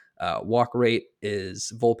bases. Walk rate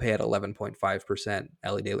is Volpe at 11.5%,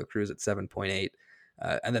 Elly De La Cruz at 7.8%.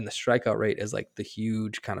 And then the strikeout rate is like the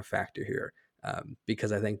huge kind of factor here,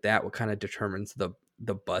 because I think that what kind of determines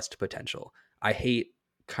the bust potential. I hate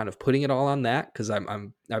kind of putting it all on that because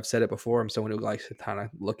I've said it before. I'm someone who likes to kind of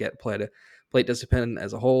look at plate discipline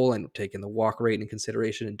as a whole and taking the walk rate in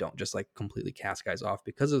consideration and don't just like completely cast guys off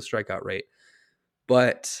because of the strikeout rate.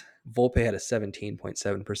 But Volpe had a 17.7%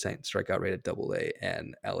 strikeout rate at Double A,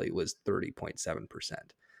 and Elly was 30.7%.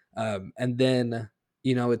 And then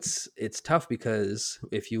it's tough because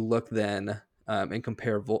if you look then and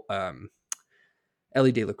compare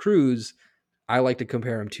Elly De La Cruz, I like to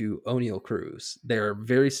compare him to Oneil Cruz. They're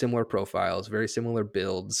very similar profiles, very similar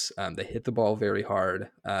builds. They hit the ball very hard.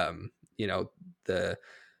 The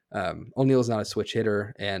Oneil is not a switch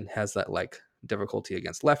hitter and has that like difficulty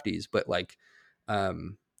against lefties, but like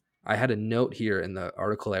I had a note here in the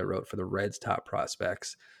article I wrote for the Reds top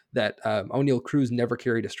prospects that Oneil Cruz never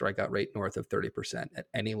carried a strikeout rate north of 30% at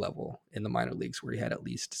any level in the minor leagues where he had at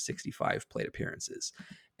least 65 plate appearances.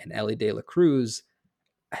 And Elly De La Cruz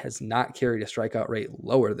has not carried a strikeout rate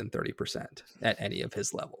lower than 30% at any of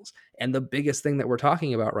his levels. And the biggest thing that we're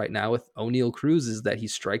talking about right now with Oneil Cruz is that he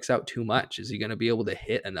strikes out too much. Is he going to be able to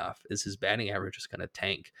hit enough? Is his batting average just going to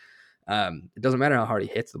tank? It doesn't matter how hard he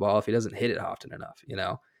hits the ball if he doesn't hit it often enough,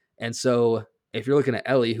 And so if you're looking at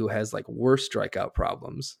Elly, who has like worse strikeout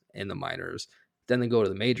problems in the minors, then they go to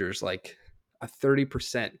the majors, like a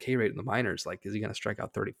 30% K rate in the minors, like, is he going to strike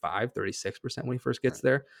out 35, 36% when he first gets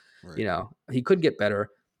there? Right. He could get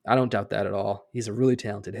better. I don't doubt that at all. He's a really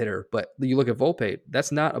talented hitter, but you look at Volpe,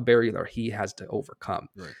 that's not a barrier that he has to overcome.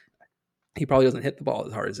 Right. He probably doesn't hit the ball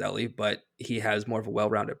as hard as Elly, but he has more of a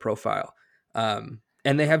well-rounded profile.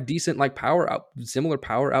 And they have decent like similar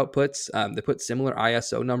power outputs. They put similar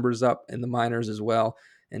ISO numbers up in the minors as well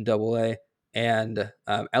in Double A. And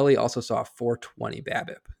Elly also saw a 420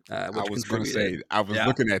 BABIP. I was going to say, I was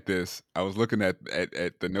looking at this. I was looking at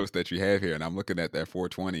the notes that you have here, and I'm looking at that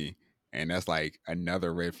 420, and that's like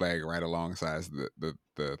another red flag right alongside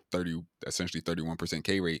the 30, essentially 31%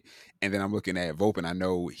 K rate. And then I'm looking at Volpe, and I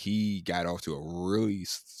know he got off to a really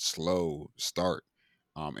slow start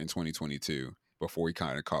in 2022 before he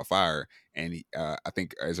kind of caught fire. And I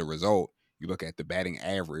think as a result, you look at the batting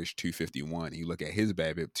average, 251. You look at his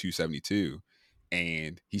BABIP, 272,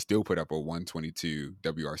 and he still put up a 122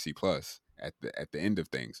 WRC plus at the end of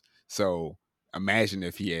things. So imagine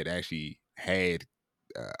if he had actually had,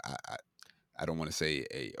 I don't want to say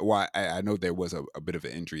I know there was a bit of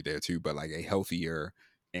an injury there too, but like a healthier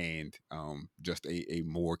and just a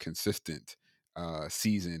more consistent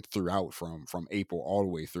season throughout from April all the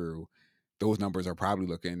way through. Those numbers are probably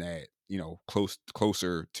looking at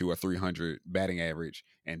closer to a 300 batting average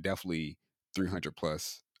and definitely 300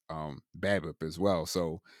 plus BABIP as well.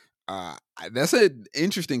 So that's an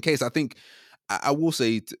interesting case. I think I will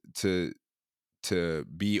say to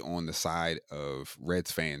be on the side of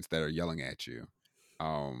Reds fans that are yelling at you.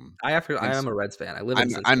 I am a Reds fan. I live in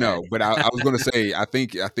Cincinnati. I know, but I was going to say, I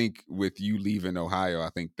think with you leaving Ohio, I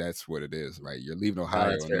think that's what it is, right? You're leaving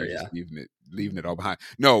Ohio and you're just leaving it all behind.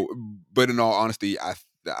 No, but in all honesty, I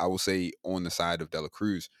will say on the side of De La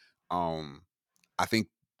Cruz, I think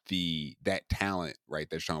that talent, right,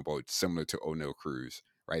 that you're talking about, similar to Oneil Cruz,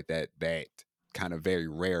 right? That kind of very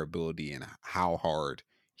rare ability and how hard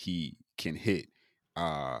he can hit.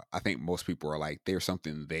 I think most people are like, there's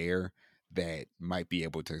something there that might be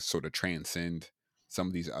able to sort of transcend some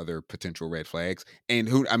of these other potential red flags. And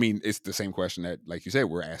who, I mean, it's the same question that, like you said,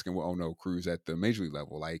 we're asking with Ono Cruz at the major league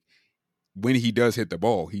level. Like, when he does hit the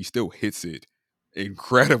ball, he still hits it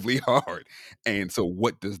incredibly hard. And so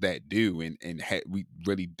what does that do? We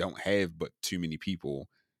really don't have but too many people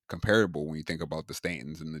comparable when you think about the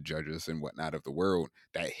Stantons and the Judges and whatnot of the world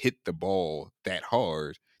that hit the ball that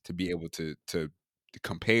hard to be able to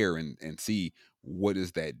compare and see what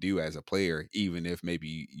does that do as a player, even if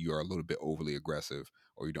maybe you're a little bit overly aggressive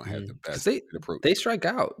or you don't have the Because best approach. they strike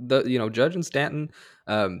out. Judge and Stanton,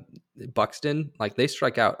 Buxton, like they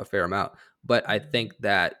strike out a fair amount. But I think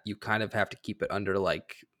that you kind of have to keep it under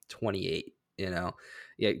like 28.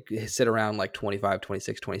 Yeah, sit around like 25,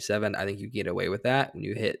 26, 27. I think you get away with that. When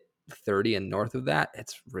you hit 30 and north of that,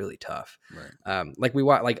 it's really tough. Right. Like we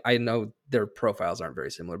watch, like I know their profiles aren't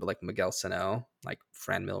very similar, but like Miguel Sano, like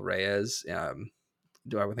Franmil Reyes, I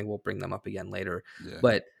think we'll bring them up again later. Yeah.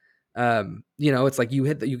 But it's like you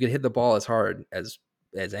could hit the ball as hard as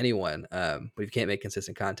anyone, but you can't make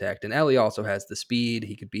consistent contact. And Ellie also has the speed.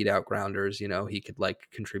 He could beat out grounders. He could like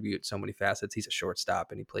contribute so many facets. He's a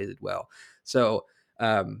shortstop and he plays it well. So,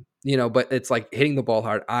 but it's like hitting the ball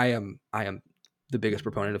hard. I am the biggest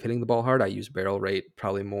proponent of hitting the ball hard. I use barrel rate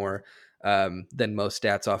probably more than most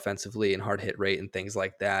stats offensively, and hard hit rate and things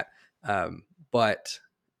like that. But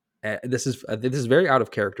this is very out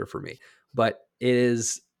of character for me, but it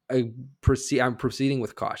is I'm proceeding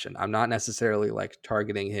with caution. I'm not necessarily like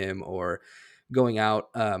targeting him or going out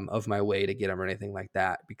of my way to get him or anything like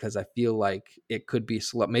that, because I feel like it could be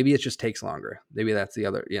slow. Maybe it just takes longer. Maybe that's the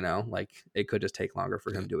other, like it could just take longer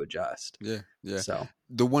for him to adjust. Yeah. So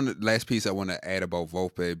the one last piece I want to add about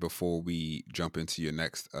Volpe before we jump into your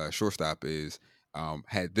next shortstop is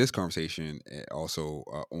had this conversation also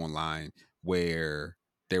online where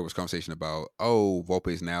there was conversation about, Volpe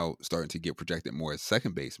is now starting to get projected more as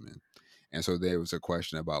second baseman. And so there was a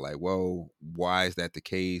question about like, well, why is that the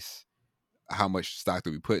case? How much stock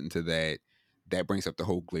do we put into that? That brings up the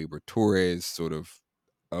whole Gleyber Torres sort of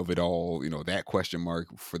it all, that question mark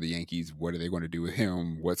for the Yankees. What are they going to do with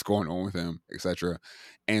him? What's going on with him, etc.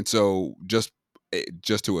 And so just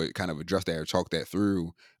to kind of address that or talk that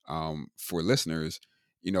through for listeners,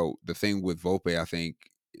 the thing with Volpe, I think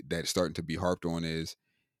that's starting to be harped on is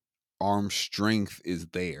arm strength is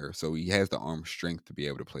there. So he has the arm strength to be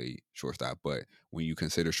able to play shortstop. But when you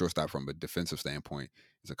consider shortstop from a defensive standpoint,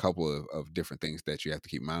 there's a couple of different things that you have to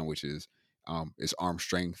keep in mind, which is it's arm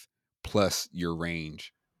strength plus your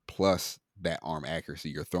range plus that arm accuracy.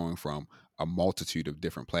 You're throwing from a multitude of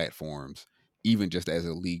different platforms, even just as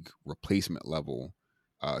a league replacement level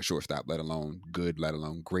shortstop, let alone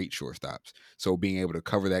great shortstops. So being able to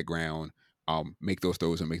cover that ground, make those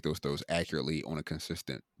throws and make those throws accurately on a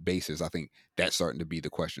consistent basis. I think that's starting to be the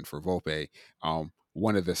question for Volpe.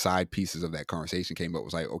 One of the side pieces of that conversation came up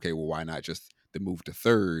was like, okay, well, why not just the move to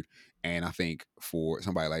third? And I think for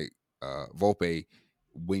somebody like Volpe,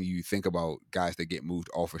 when you think about guys that get moved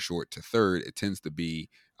off of short to third, it tends to be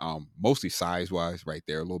mostly size-wise right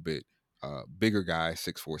there, a little bit bigger guy,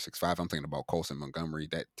 6'4", 6'5". I'm thinking about Colson Montgomery.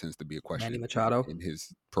 That tends to be a question Manny Machado in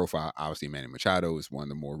his profile. Obviously, Manny Machado is one of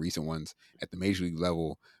the more recent ones at the major league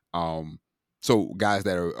level. So guys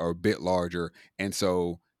that are a bit larger. And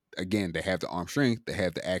so, again, they have the arm strength, they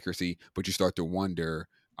have the accuracy, but you start to wonder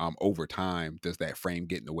over time, does that frame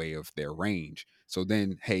get in the way of their range? So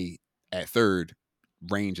then, hey, at third,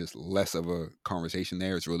 range is less of a conversation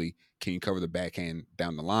there. It's really, can you cover the backhand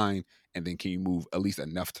down the line? And then can you move at least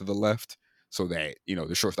enough to the left so that,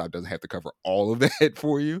 the shortstop doesn't have to cover all of that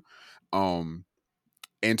for you?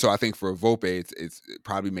 And so I think for Volpe, it's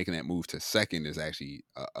probably making that move to second is actually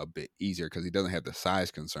a bit easier because he doesn't have the size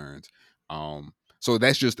concerns. So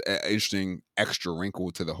that's just an interesting extra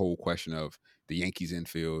wrinkle to the whole question of the Yankees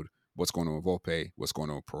infield. What's going on with Volpe? What's going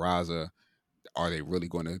on with Peraza? Are they really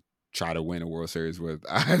going to try to win a World Series with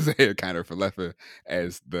Isaiah Kiner-Falefa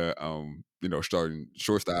as the starting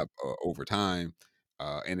shortstop over time?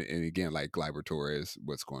 And again, like Gleyber Torres,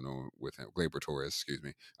 what's going on with him? Gleyber Torres, excuse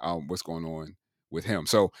me. What's going on with him?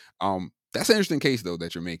 So that's an interesting case though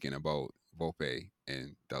that you're making about Volpe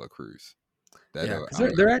and De La Cruz.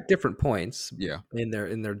 Because they're at different points. Yeah. in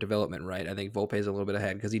their development, right? I think Volpe is a little bit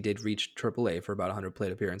ahead because he did reach AAA for about 100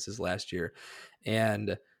 plate appearances last year,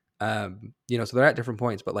 and so they're at different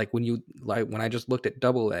points. But like when I just looked at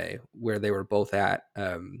AA, where they were both at,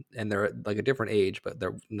 and they're like a different age, but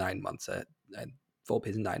they're 9 months at, and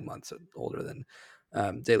Volpe's 9 months older than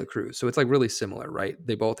De La Cruz, so it's like really similar, right?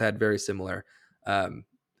 They both had very similar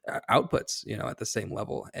outputs, at the same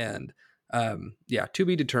level, and Yeah, to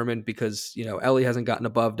be determined, because Ellie hasn't gotten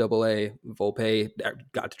above AA. Volpe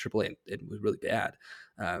got to AAA and it was really bad.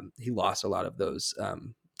 He lost a lot of those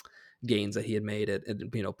gains that he had made at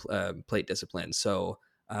plate discipline. So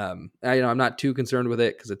I'm not too concerned with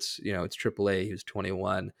it, because it's AAA. He was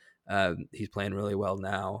 21. He's playing really well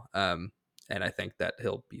now, and I think that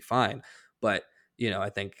he'll be fine. But I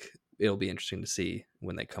think it'll be interesting to see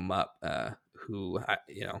when they come up who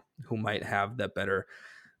might have the better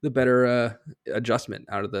adjustment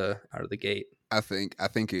out of the gate. I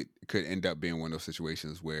think it could end up being one of those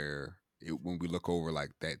situations where when we look over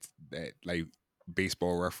like that like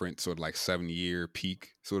baseball reference sort of like 7-year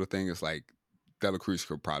peak sort of thing, it's like De La Cruz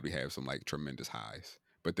could probably have some like tremendous highs,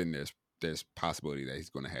 but then there's possibility that he's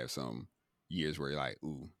going to have some years where you're like,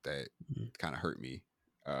 ooh, that kind of hurt me.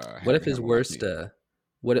 What if having his him on my worst? team.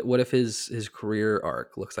 What if his career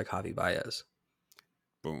arc looks like Javi Baez?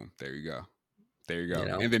 Boom, there you go. There you go.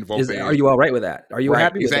 And then Are Volpe you all right with that? Are you right,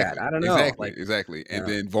 happy with that? I don't know. Like, exactly. And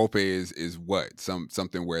then Volpe is what?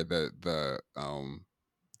 Something where the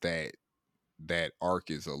that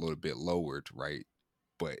arc is a little bit lowered, right?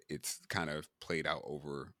 But it's kind of played out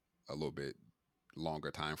over a little bit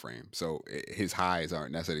longer time frame. So his highs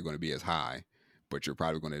aren't necessarily going to be as high, but you're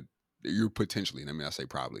potentially, and I mean, I say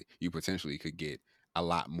probably, you potentially could get a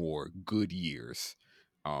lot more good years,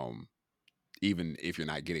 even if you're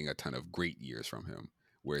not getting a ton of great years from him.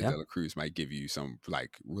 Whereas De La Cruz might give you some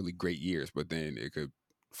like really great years, but then it could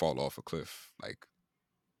fall off a cliff like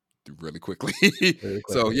really quickly.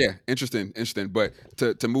 So yeah, interesting. But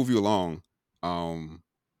to move you along,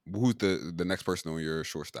 who's the next person on your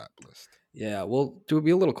shortstop list? Yeah, well, to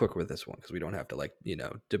be a little quicker with this one, because we don't have to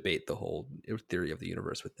debate the whole theory of the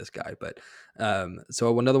universe with this guy. But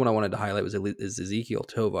so another one I wanted to highlight is Ezequiel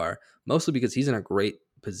Tovar, mostly because he's in a great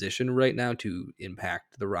position right now to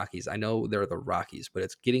impact the Rockies. I know they're the Rockies, but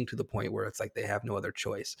it's getting to the point where it's like they have no other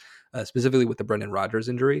choice. Specifically with the Brendan Rodgers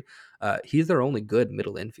injury, he's their only good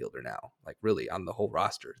middle infielder now, like really on the whole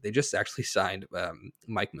roster. They just actually signed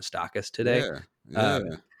Mike Moustakas today. Yeah.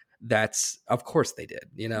 That's, of course they did,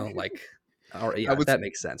 like. All right, yeah, that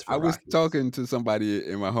makes sense. I was talking to somebody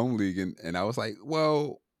in my home league, and I was like,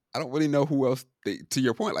 well, I don't really know who else to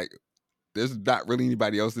your point, like, there's not really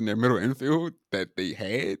anybody else in their middle infield that they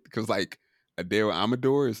had, because like Adele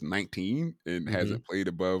Amador is 19 and hasn't played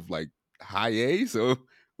above like high A, so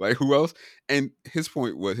like who else? And his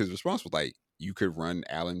response was like, you could run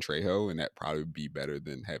Alan Trejo and that probably would be better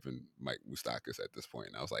than having Mike Moustakas at this point.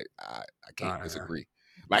 And I was like, I can't disagree.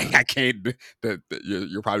 Like I can't.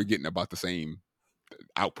 You're probably getting about the same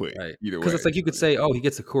output, right? Either way, because it's like you could say, oh, he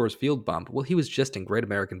gets the Coors Field bump. Well, he was just in Great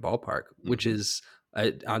American Ballpark, which is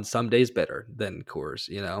on some days better than Coors.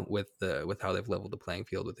 With how they've leveled the playing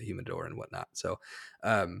field with the humidor and whatnot. So,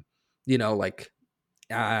 that's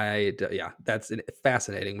a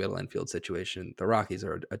fascinating middle infield situation. The Rockies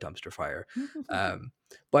are a dumpster fire.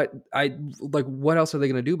 But what else are they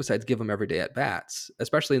going to do besides give them everyday at bats,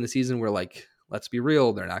 especially in the season where, like, let's be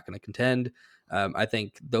real, they're not going to contend. I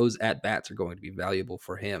think those at bats are going to be valuable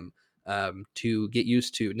for him to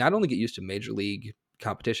not only get used to major league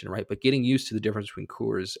competition, right, but getting used to the difference between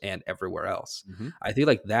Coors and everywhere else. I feel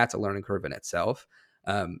like that's a learning curve in itself.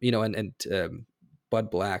 And Bud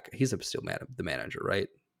Black, he's still the manager, right?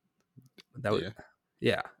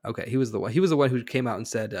 Yeah. Okay. He was the one who came out and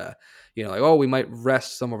said, oh, we might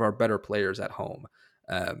rest some of our better players at home.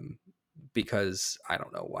 Because I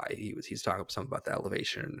don't know why he's talking something about the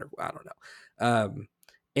elevation, or I don't know.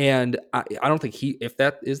 And I don't think if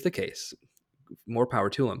that is the case, more power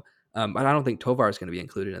to him. But I don't think Tovar is going to be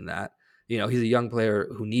included in that. He's a young player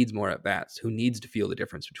who needs more at bats, who needs to feel the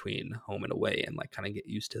difference between home and away and like kind of get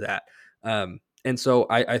used to that. And so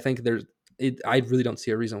I think I really don't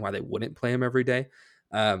see a reason why they wouldn't play him every day.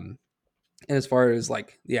 And as far as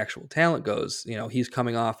like the actual talent goes, he's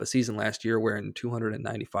coming off a season last year where in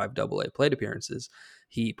 295 AA plate appearances,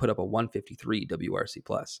 he put up a 153 WRC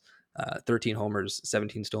plus, 13 homers,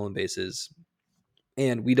 17 stolen bases.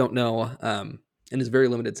 And we don't know, in his very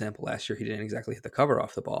limited sample last year, he didn't exactly hit the cover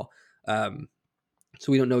off the ball. So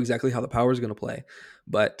we don't know exactly how the power is going to play,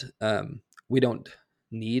 but we don't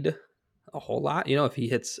need a whole lot. If he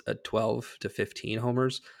hits a 12 to 15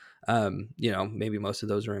 homers, maybe most of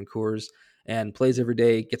those are in Coors, and plays every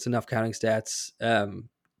day, gets enough counting stats,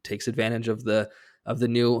 takes advantage of the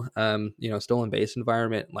new, stolen base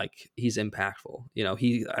environment. Like, he's impactful.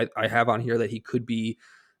 I have on here that he could be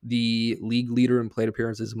the league leader in plate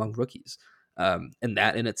appearances among rookies. And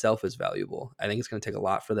that in itself is valuable. I think it's going to take a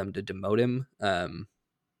lot for them to demote him,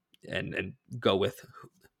 and go with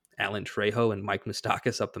Alan Trejo and Mike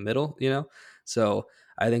Moustakas up the middle, So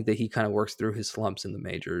I think that he kind of works through his slumps in the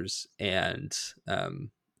majors and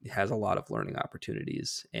has a lot of learning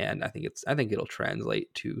opportunities. And I think it'll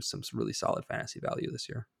translate to some really solid fantasy value this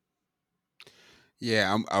year.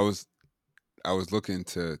 Yeah, I was looking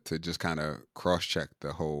to just kind of cross check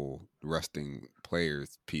the whole resting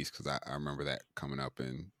players piece because I remember that coming up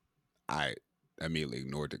and I immediately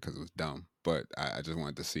ignored it because it was dumb. But I just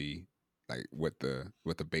wanted to see like what the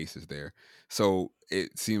base is there. So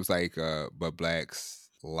it seems like but Black's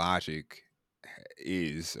logic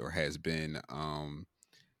is or has been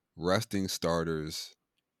resting starters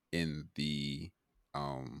in the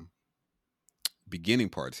um beginning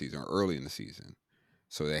part of the season or early in the season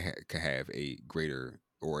so they could have a greater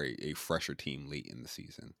or a fresher team late in the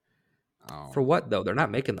season. For what though? They're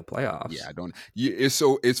not making the Yeah, playoffs. I don't.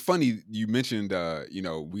 It's funny you mentioned.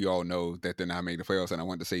 We all know that they're not making the playoffs, and I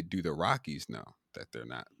wanted to say, do the Rockies know that they're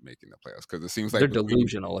not making the playoffs? Because it seems They're like between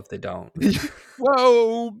delusional if they don't.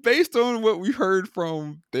 well, based on what we heard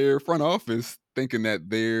from their front office, thinking that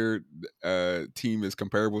their team is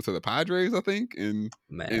comparable to the Padres, I think in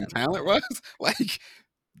Man, talent wise, like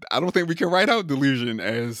I don't think we can write out delusion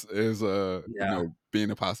as yeah.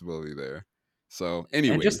 being a possibility there. So, And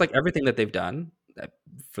anyways, just like everything that they've done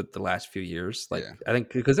for the last few years, like yeah. I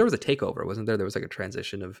think because there was a takeover, wasn't there? There was like a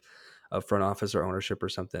transition of front office or ownership or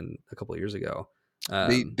something a couple of years ago.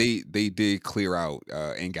 They did clear out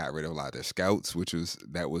and got rid of a lot of their scouts, which was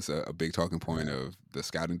a big talking point Yeah. of the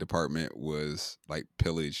scouting department was like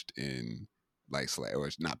pillaged and like or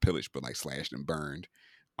it's not pillaged but like slashed and burned,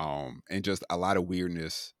 and just a lot of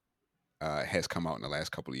weirdness has come out in the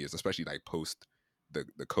last couple of years, especially like post the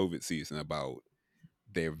COVID season about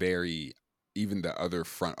they're very even the other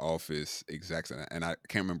front office execs and I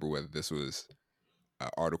can't remember whether this was an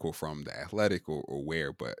article from the Athletic or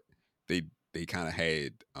where, but they they kind of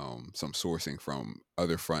had some sourcing from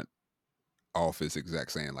other front office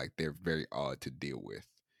execs saying like they're very odd to deal with.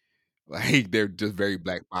 Like they're just very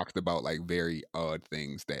black boxed about like very odd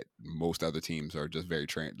things that most other teams are just very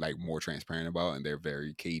like more transparent about, and they're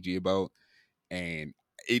very cagey about. And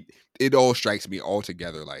it it all strikes me all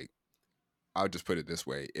together like I'll just put it this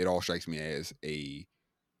way: it all strikes me as a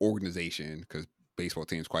organization because baseball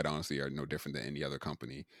teams, quite honestly, are no different than any other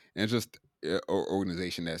company, and it's just an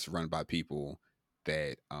organization that's run by people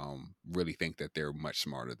that really think that they're much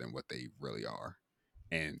smarter than what they really are,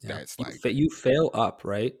 and Yeah, that's like, you fail up,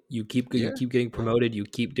 right? You yeah, keep getting yeah, promoted. You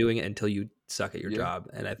keep doing it until you suck at your yeah, job,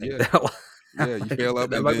 and I think yeah. that Yeah, you fail up,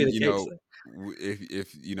 that and might be then the case.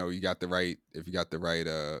 if you got the right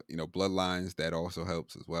bloodlines, that also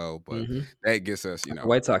helps as well. But Hmm. that gets us, A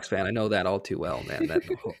White Sox fan, I know that all too well, man. That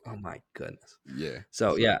oh my goodness. yeah.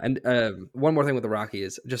 So So yeah, and one more thing with the Rocky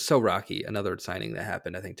is just so Rocky. Another signing that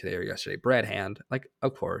happened, I think today or yesterday. Brad Hand, like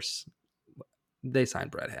of course they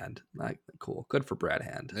signed Brad Hand. Like cool, good for Brad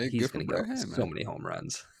Hand. hey, He's good for gonna get Brad Hand, so man. many home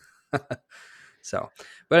runs. So,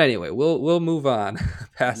 but anyway, we'll move on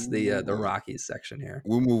past We'll move the on. Rockies section here.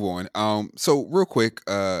 We'll move on. So real quick,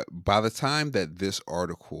 by the time that this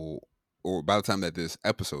article, or by the time that this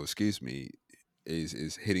episode, excuse me,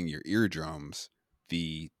 is hitting your eardrums,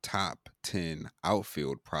 the top 10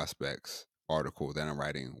 outfield prospects article that I'm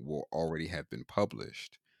writing will already have been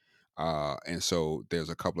published. And so there's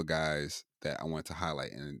a couple of guys that I want to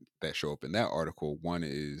highlight and that show up in that article. One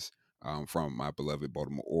is from my beloved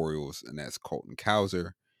Baltimore Orioles, and that's Colton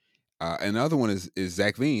Cowser. Another one is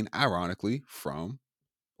Zach Veen, ironically from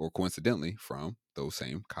or coincidentally from those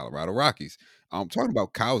same Colorado Rockies. Talking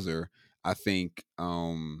about Cowser, I think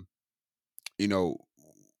you know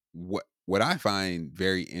what I find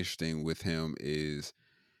very interesting with him is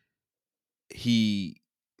he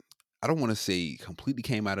I don't want to say completely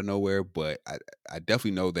came out of nowhere, but I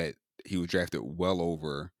definitely know that he was drafted well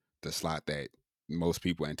over the slot that most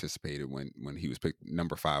people anticipated when he was picked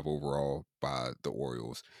number 5 overall by the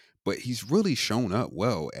Orioles. But he's really shown up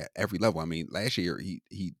well at every level. I mean, last year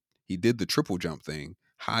he did the triple jump thing,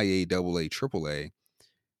 high A, double A, triple A,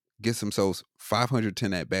 gets himself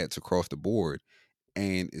 510 at bats across the board,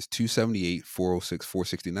 and is 278, 406,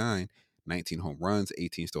 469, 19 home runs,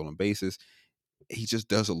 18 stolen bases. He just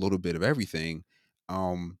does a little bit of everything.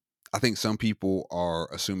 I think some people are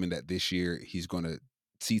assuming that this year he's going to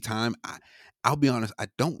see time. I'll be honest, I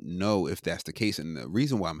don't know if that's the case, and the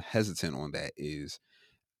reason why I'm hesitant on that is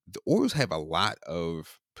the Orioles have a lot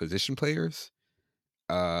of position players,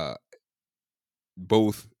 uh,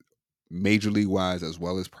 both major league wise as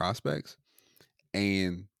well as prospects,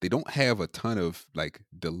 and they don't have a ton of like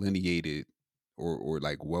delineated or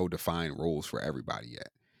like well defined roles for everybody yet.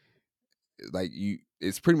 Like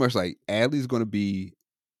it's pretty much like Adley's going to be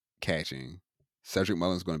catching. Cedric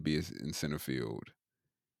Mullins going to be in center field.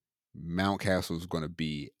 Mountcastle is going to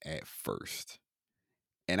be at first.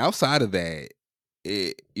 And outside of that,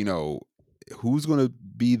 who's going to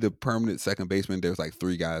be the permanent second baseman? There's like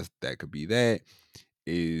 3 guys that could be that.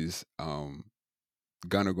 Is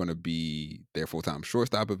Gunnar going to be their full-time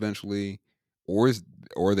shortstop eventually, or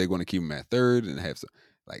are they going to keep him at third and have some,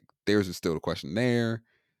 like, there's still the question there.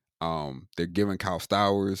 They're giving Kyle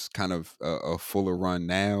Stowers kind of a fuller run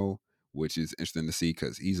now, which is interesting to see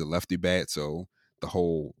because he's a lefty bat, so the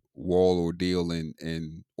whole wall ordeal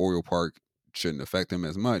in Oriole Park shouldn't affect him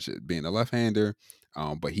as much, being a left-hander.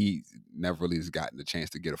 But he never really has gotten the chance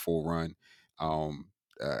to get a full run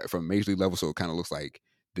from major league level, so it kind of looks like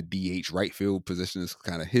the DH right field position is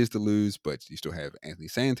kind of his to lose, but you still have Anthony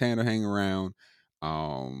Santander hanging around.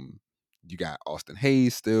 You got Austin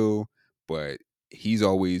Hayes still, but he's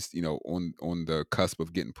always, on the cusp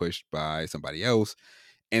of getting pushed by somebody else.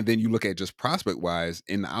 And then you look at just prospect wise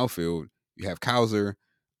in the outfield, you have Cowser.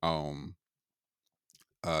 You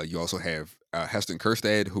also have Heston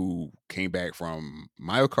Kjerstad, who came back from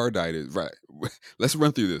myocarditis. Right. Let's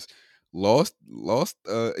run through this. Lost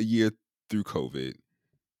a year through COVID,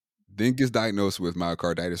 then gets diagnosed with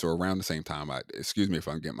myocarditis or around the same time. Excuse me if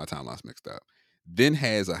I'm getting my timelines mixed up. Then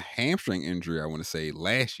has a hamstring injury, I want to say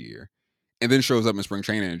last year, and then shows up in spring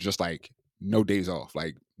training and just like no days off,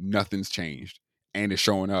 like nothing's changed, and is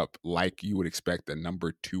showing up like you would expect a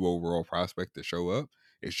number 2 overall prospect to show up.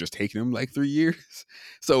 It's just taking him like 3 years.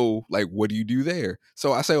 So like, what do you do there?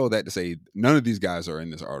 So I say all that to say none of these guys are in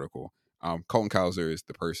this article. Colton Cowser is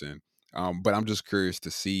the person. But I'm just curious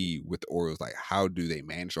to see with the Orioles, like, how do they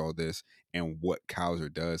manage all this and what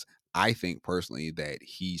Cowser does. I think personally that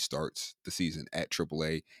he starts the season at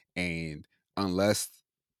AAA, and unless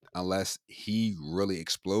he really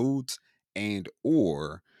explodes and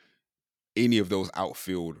or any of those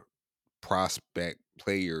outfield prospect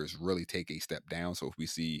players really take a step down. So if we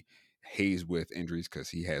see Hayes with injuries, because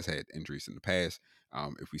he has had injuries in the past,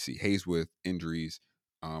 if we see Hayes with injuries,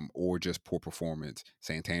 or just poor performance,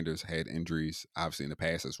 Santander's had injuries obviously in the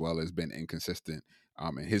past as well as been inconsistent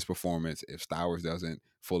in his performance. If Stowers doesn't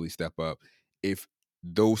fully step up, if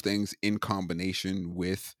those things in combination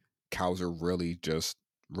with Cowser really just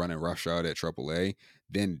running roughshod at AAA,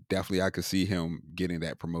 then definitely I could see him getting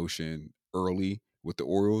that promotion early with the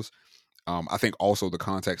Orioles. I think also the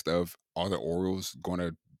context of, are the Orioles going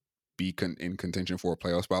to be in contention for a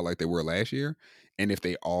playoff spot like they were last year? And if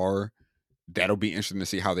they are, that'll be interesting to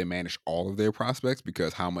see how they manage all of their prospects,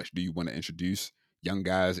 because how much do you want to introduce young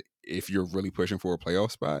guys if you're really pushing for a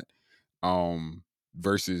playoff spot,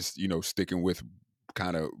 versus, sticking with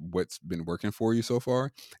kind of what's been working for you so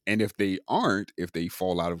far. And if they aren't, if they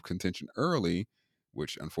fall out of contention early,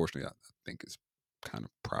 which unfortunately I think is kind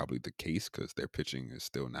of probably the case because their pitching is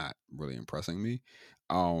still not really impressing me.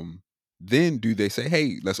 Then do they say,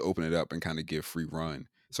 hey, let's open it up and kind of give free run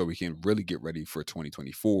so we can really get ready for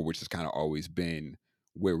 2024, which has kind of always been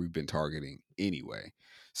where we've been targeting anyway.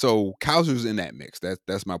 So Cowser's in that mix.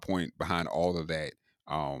 That's my point behind all of that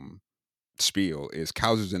spiel, is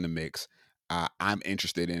Cowser's in the mix. I'm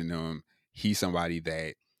interested in him. He's somebody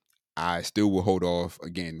that I still will hold off.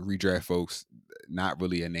 Again, redraft folks, not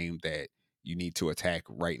really a name that you need to attack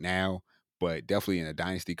right now, but definitely in a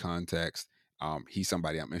dynasty context, he's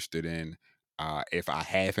somebody I'm interested in. If I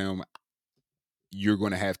have him, you're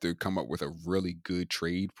going to have to come up with a really good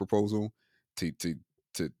trade proposal to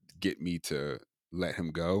get me to let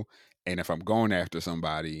him go. And if I'm going after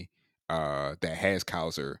somebody that has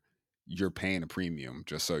Cowser, you're paying a premium,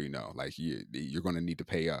 just so you know. Like, you're going to need to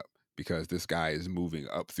pay up because this guy is moving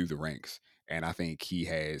up through the ranks, and I think he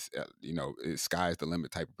has, sky's the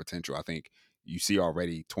limit type of potential. I think you see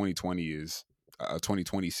already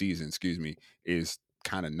 2020 season, excuse me, is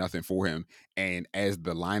kind of nothing for him. And as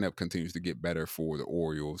the lineup continues to get better for the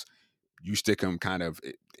Orioles, you stick him kind of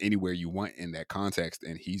anywhere you want in that context,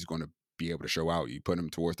 and he's going to be able to show out. You put him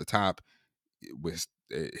towards the top with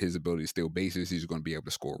his ability to steal bases, he's going to be able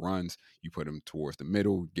to score runs. You put him towards the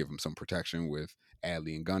middle, give him some protection with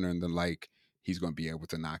Adley and Gunnar and the like, he's going to be able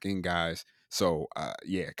to knock in guys. So,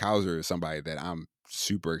 Cowser is somebody that I'm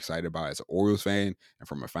super excited about as an Orioles fan, and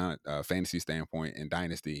from a fantasy standpoint in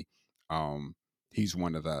Dynasty, he's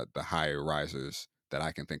one of the higher risers that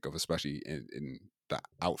I can think of, especially in the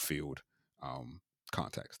outfield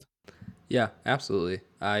context. Yeah, absolutely.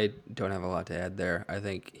 I don't have a lot to add there. I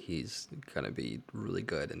think he's going to be really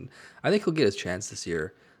good, and I think he'll get his chance this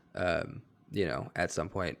year, at some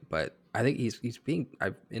point. But I think he's being,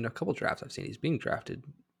 in a couple drafts I've seen, he's being drafted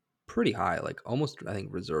pretty high, like almost, I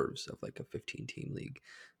think, reserves of like a 15-team league.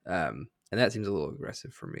 And that seems a little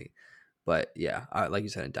aggressive for me. But yeah, like you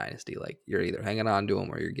said in Dynasty, like you're either hanging on to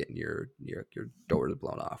him or you're getting your doors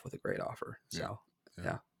blown off with a great offer. Yeah. So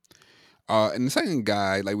Yeah. yeah. And the second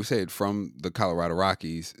guy, like we said, from the Colorado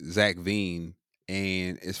Rockies, Zach Veen.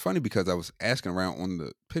 And it's funny because I was asking around on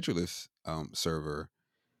the Pitcher List server,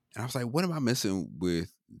 and I was like, what am I missing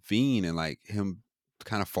with Veen and like him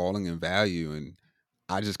kind of falling in value? And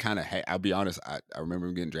I just kind of I'll be honest, I remember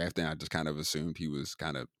him getting drafted, and I just kind of assumed he was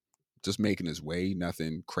kind of just making his way,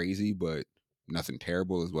 nothing crazy, but nothing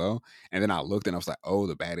terrible as well. And then I looked and I was like, oh,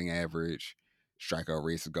 the batting average, strikeout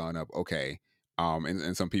rates have gone up. Okay.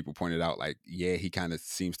 And some people pointed out, like, yeah, he kind of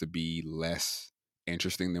seems to be less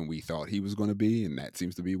interesting than we thought he was going to be. And that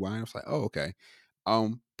seems to be why. I was like, oh, okay.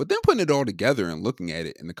 But then putting it all together and looking at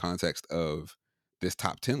it in the context of this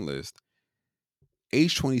top 10 list,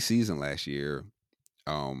 age 20 season last year,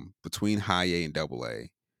 between high A and double A.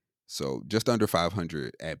 So just under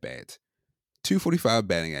 500 at bats, 245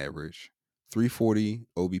 batting average, 340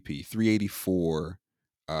 OBP, 384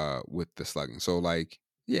 with the slugging. So like,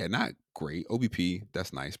 yeah, not great. OBP,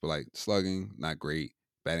 that's nice, but like slugging, not great.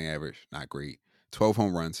 Batting average, not great. 12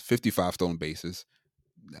 home runs, 55 stolen bases.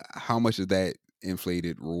 How much is that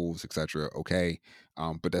inflated, rules, etc.? Okay.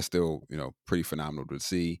 But that's still, pretty phenomenal to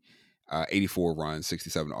see. 84 runs,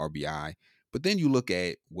 67 RBI. But then you look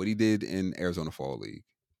at what he did in Arizona Fall League,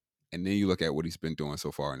 and then you look at what he's been doing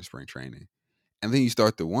so far in the spring training. And then you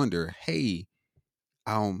start to wonder, hey,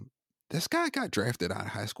 this guy got drafted out of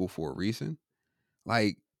high school for a reason.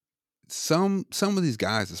 Like some of these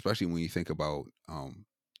guys, especially when you think about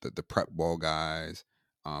the prep ball guys,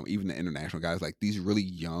 even the international guys, like these really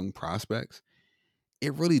young prospects,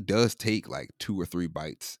 it really does take like 2 or 3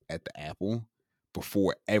 bites at the apple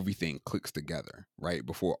before everything clicks together, right?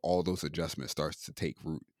 Before all those adjustments starts to take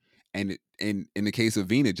root. And in the case of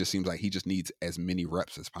Veen, it just seems like he just needs as many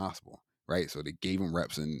reps as possible, right? So they gave him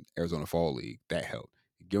reps in Arizona Fall League, that helped.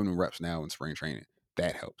 Giving him reps now in spring training,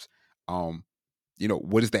 that helps.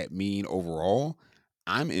 What does that mean overall?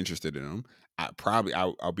 I'm interested in him.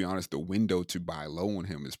 I'll be honest, the window to buy low on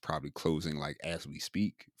him is probably closing like as we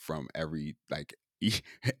speak, from every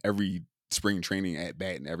every spring training at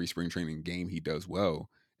bat and every spring training game he does well.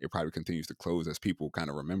 It probably continues to close as people kind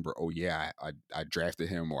of remember, oh yeah, I drafted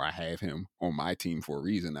him, or I have him on my team for a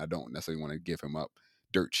reason. I don't necessarily want to give him up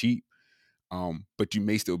dirt cheap. But you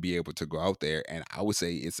may still be able to go out there, and I would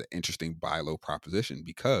say it's an interesting buy low proposition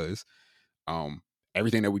because um,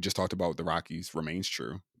 everything that we just talked about with the Rockies remains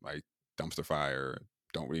true. Like dumpster fire,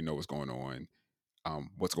 don't really know what's going on.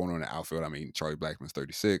 What's going on in the outfield? I mean, Charlie Blackmon's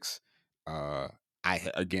 36. I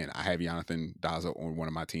have Jonathan Daza on one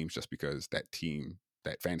of my teams just because that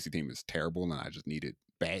fantasy team is terrible, and I just needed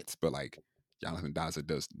bats. But like Jonathan Daza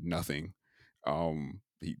does nothing.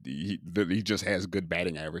 He just has good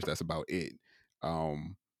batting average. That's about it.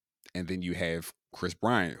 And then you have Chris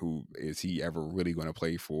Bryant, who is he ever really going to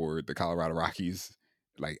play for the Colorado Rockies,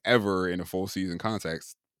 like ever in a full season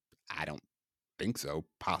context? I don't think so,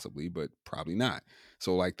 possibly, but probably not.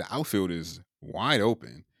 So like the outfield is wide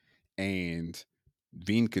open, and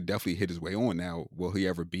Veen could definitely hit his way on. Now, will he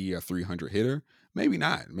ever be a 300 hitter? Maybe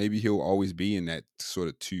not. Maybe he'll always be in that sort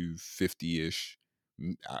of 250-ish,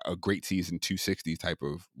 a great season 260 type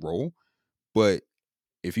of role. But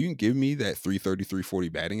if you can give me that 330, 340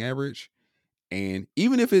 batting average, and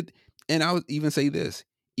I would even say this,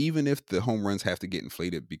 even if the home runs have to get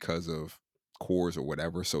inflated because of cores or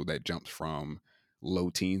whatever, so that jumps from low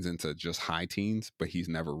teens into just high teens, but he's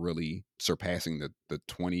never really surpassing the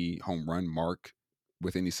 20 home run mark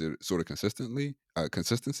with any sort of consistency,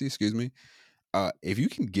 excuse me. If you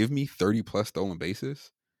can give me 30 plus stolen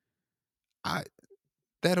bases, I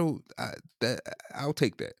I'll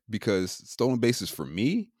take that, because stolen bases for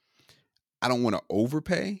me, I don't want to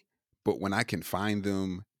overpay, but when I can find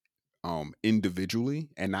them individually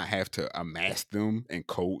and not have to amass them and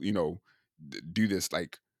do this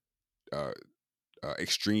like uh,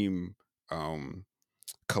 extreme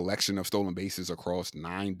collection of stolen bases across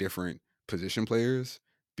 9 different position players,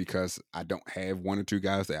 because I don't have 1 or 2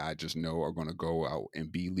 guys that I just know are going to go out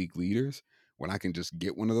and be league leaders. When I can just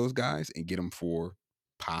get one of those guys and get them for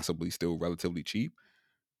possibly still relatively cheap,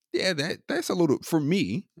 yeah, that's a little, for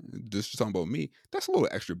me, just talking about me, that's a little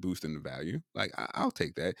extra boost in the value. Like I'll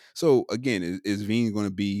take that. So again, is Veen going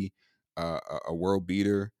to be a world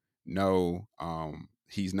beater? No.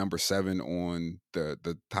 He's number 7 on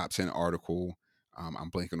the top 10 article.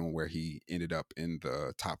 I'm blanking on where he ended up in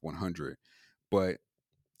the top 100. But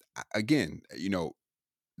again,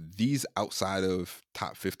 these outside of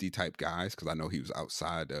top 50 type guys, because I know he was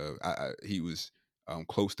outside of, he was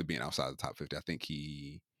close to being outside the top 50. I think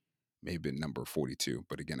he may have been number 42,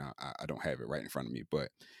 but again, I don't have it right in front of me. But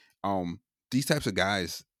These types of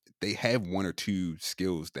guys, they have one or two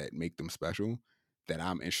skills that make them special that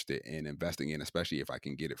I'm interested in investing in, especially if I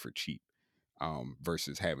can get it for cheap,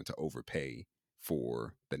 versus having to overpay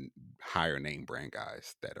for the higher name brand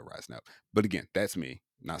guys that are rising up. But again, that's me.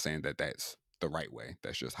 Not saying that that's the right way.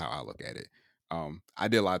 That's just how I look at it. I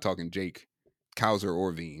did a lot of talking. Jake, Kauser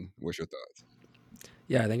or Veen, what's your thoughts?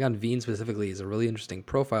 Yeah, I think on Veen specifically is a really interesting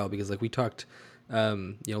profile because like we talked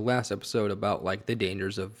last episode about like the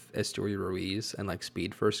dangers of Esturi Ruiz and like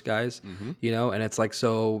speed first guys, Mm-hmm. and it's like,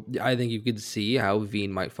 so I think you could see how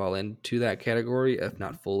Veen might fall into that category, if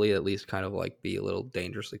not fully, at least kind of like be a little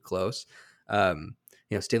dangerously close.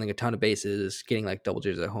 Stealing a ton of bases, getting like double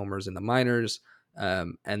digit homers in the minors.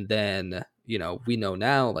 And then, we know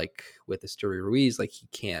now, like with Esturi Ruiz, like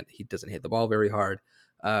he doesn't hit the ball very hard.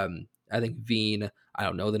 I think Veen, I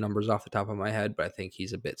don't know the numbers off the top of my head, but I think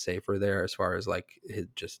he's a bit safer there as far as like his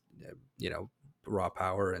just raw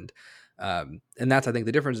power and that's, I think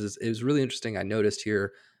the difference is, it was really interesting. I noticed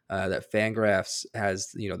here that Fangraphs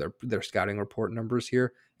has their scouting report numbers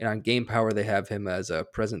here, and on game power they have him as a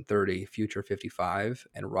present 30, future 55,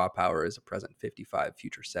 and raw power is a present 55,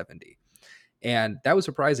 future 70. And that was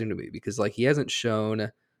surprising to me because like he hasn't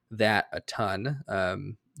shown that a ton.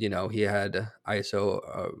 He had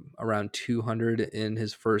ISO around 200 in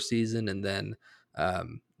his first season, and then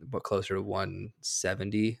but closer to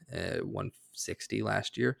 170, 160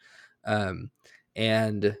 last year.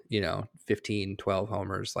 And 15, 12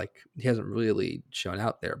 homers, like he hasn't really shown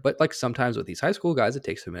out there. But like sometimes with these high school guys, it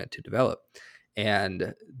takes a minute to develop.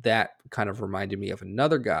 And that kind of reminded me of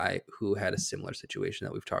another guy who had a similar situation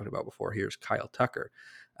that we've talked about before. Here's Kyle Tucker.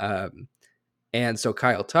 And so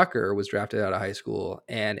Kyle Tucker was drafted out of high school,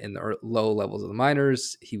 and in the low levels of the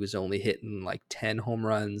minors, he was only hitting like 10 home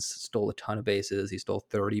runs, stole a ton of bases. He stole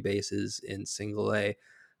 30 bases in single A.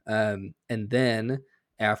 And then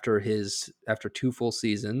after two full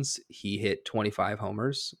seasons, he hit 25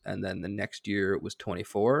 homers, and then the next year it was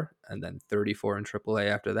 24, and then 34 in AAA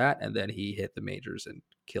after that, and then he hit the majors and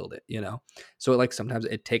killed it. So like sometimes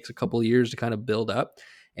it takes a couple of years to kind of build up.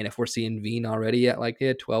 And if we're seeing Veen already at like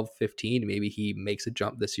 12, 15, maybe he makes a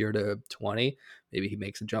jump this year to 20. Maybe he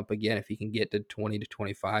makes a jump again if he can get to 20 to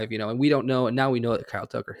 25, and we don't know. And now we know that Kyle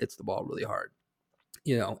Tucker hits the ball really hard,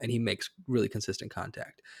 and he makes really consistent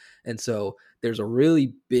contact. And so there's a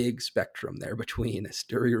really big spectrum there between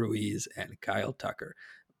Esturi Ruiz and Kyle Tucker.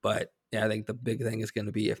 But yeah, I think the big thing is going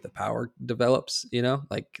to be if the power develops,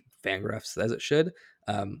 like Fangraphs says it should.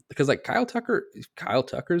 Because like Kyle Tucker's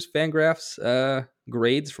Fangraphs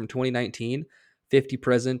grades from 2019, 50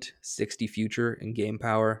 present, 60 future in game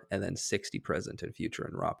power, and then 60 present and future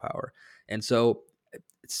in raw power. And so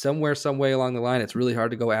somewhere, some way along the line, it's really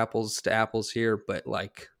hard to go apples to apples here, but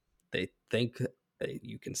like they think,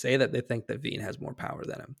 you can say that they think that Veen has more power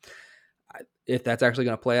than him. If that's actually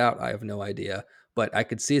going to play out, I have no idea. But I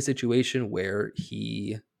could see a situation where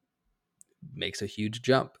he makes a huge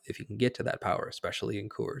jump if he can get to that power, especially in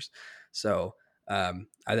Coors. So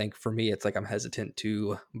I think for me, it's like I'm hesitant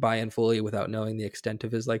to buy in fully without knowing the extent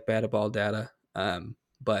of his like batted ball data.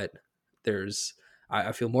 But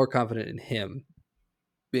I feel more confident in him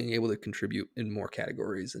being able to contribute in more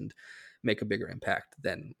categories and make a bigger impact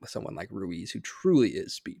than someone like Ruiz, who truly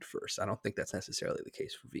is speed first. I don't think that's necessarily the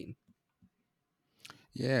case for Veen.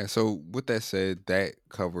 Yeah, so with that said, that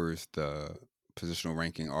covers the positional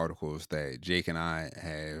ranking articles that Jake and I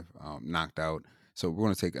have knocked out. So we're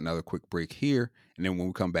going to take another quick break here, and then when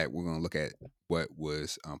we come back, we're going to look at what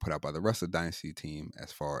was put out by the rest of the Dynasty team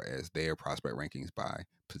as far as their prospect rankings by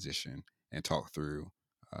position, and talk through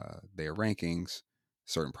their rankings,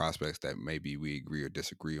 certain prospects that maybe we agree or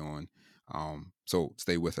disagree on. So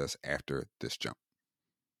stay with us after this jump.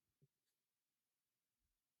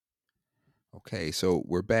 Okay, so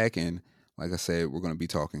we're back, and like I said, we're going to be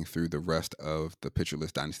talking through the rest of the Pitcher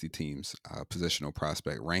List Dynasty team's positional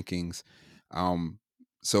prospect rankings. Um,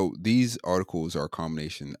 so these articles are a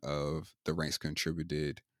combination of the ranks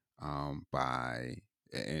contributed by,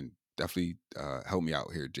 and definitely help me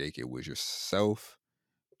out here, Jake. It was yourself,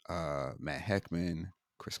 Matt Heckman,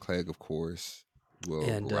 Chris Clegg, of course, Will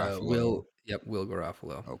And Garofalo. Will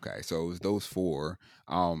Garofalo. Okay, so it was those four.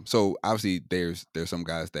 So obviously there's some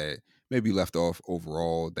guys that maybe left off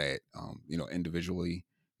overall that individually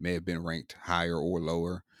may have been ranked higher or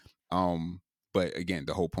lower. But again,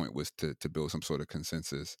 the whole point was to build some sort of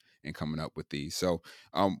consensus in coming up with these. So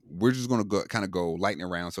we're just gonna go lightning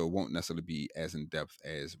around, so it won't necessarily be as in depth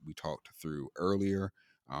as we talked through earlier,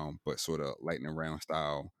 but sort of lightning around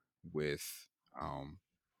style with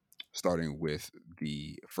starting with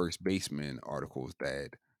the first baseman articles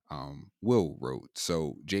that Will wrote.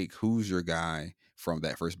 So, Jake, who's your guy from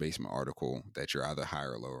that first baseman article that you're either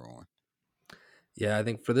higher or lower on? Yeah, I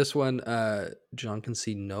think for this one, John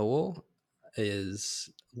Concede Noel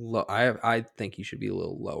is low. I think he should be a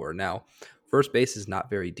little lower. Now, first base is not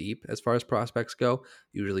very deep as far as prospects go.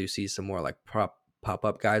 Usually, you see some more like pop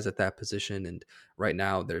up guys at that position, and right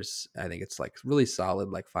now there's I think it's like really solid,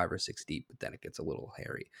 like 5 or 6 deep, but then it gets a little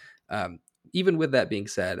hairy. Um, Even with that being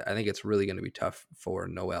said, I think it's really going to be tough for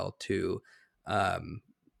Noel to um,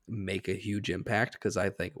 make a huge impact because I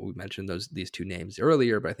think we mentioned these two names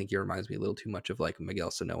earlier, but I think he reminds me a little too much of like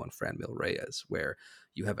Miguel Sano and Franmil Reyes, where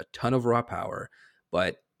you have a ton of raw power,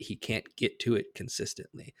 but he can't get to it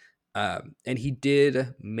consistently. And he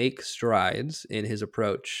did make strides in his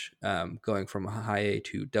approach, going from high A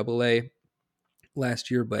to double A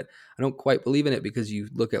last year, but I don't quite believe in it because you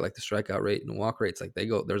look at like the strikeout rate and walk rates, like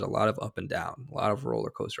there's a lot of up and down, a lot of roller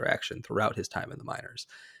coaster action throughout his time in the minors.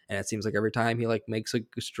 And it seems like every time he like makes a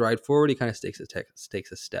stride forward, he kind of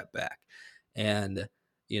takes a step back. And,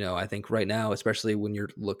 I think right now, especially when you're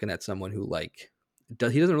looking at someone who like,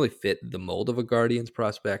 he doesn't really fit the mold of a Guardians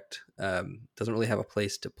prospect, doesn't really have a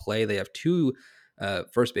place to play. They have two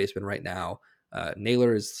first basemen right now.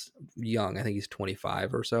 Naylor is young. I think he's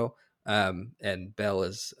 25 or so. And Bell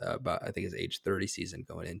is about, I think, his age 30 season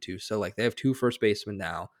going into. So like they have two first basemen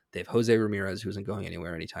now. They have Jose Ramirez, who isn't going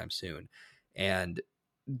anywhere anytime soon, and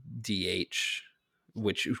DH,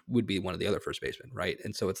 which would be one of the other first basemen, right?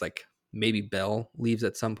 And so it's like maybe Bell leaves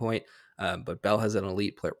at some point, but Bell has an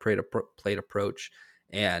elite plate approach,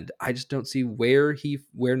 and I just don't see where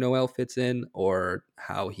Noel fits in or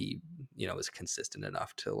how he is consistent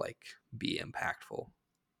enough to like be impactful.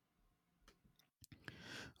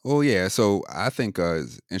 Oh yeah, so I think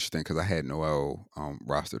it's interesting because I had Noel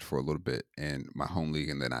rostered for a little bit in my home league,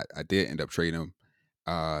 and then I did end up trading him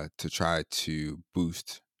to try to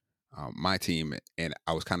boost my team, and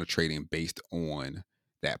I was kind of trading based on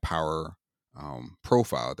that power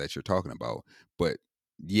profile that you're talking about. But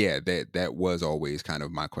yeah, that was always kind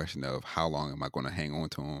of my question of how long am I going to hang on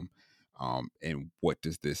to him, and what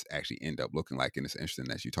does this actually end up looking like? And it's interesting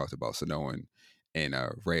that you talked about Sano and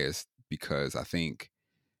Reyes because I think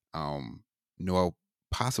Noel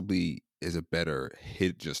possibly is a better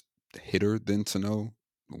hitter than Sano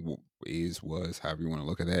was, however you want to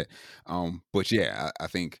look at that. But yeah, I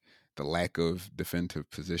think the lack of defensive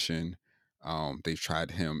position. They've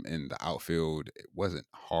tried him in the outfield. It wasn't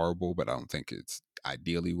horrible, but I don't think it's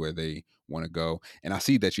ideally where they want to go. And I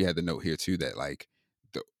see that you had the note here too that like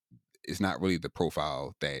the it's not really the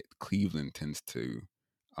profile that Cleveland tends to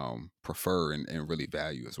prefer and really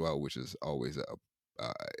value as well, which is always a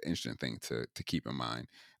interesting thing to keep in mind.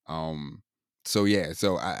 So yeah,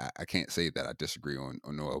 so I can't say that I disagree on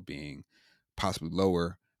Noel being possibly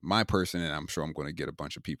lower. My person, and I'm sure I'm going to get a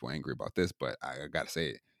bunch of people angry about this, but I got to say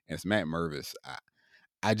it, and it's Matt Mervis.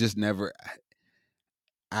 I just never,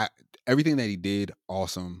 I everything that he did,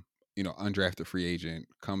 awesome. Undrafted free agent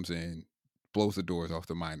comes in, blows the doors off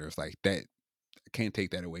the minors like that. I can't take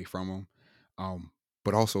that away from him.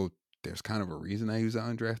 But also, there's kind of a reason that he was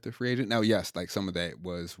an undrafted free agent. Now, yes, like some of that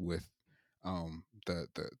was with the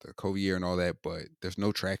COVID year and all that, but there's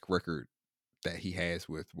no track record that he has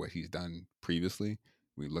with what he's done previously.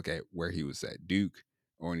 We look at where he was at Duke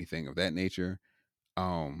or anything of that nature.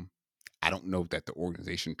 Um, I don't know that the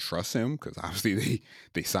organization trusts him because obviously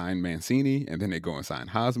they signed Mancini and then they go and sign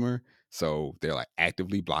Hosmer, so they're like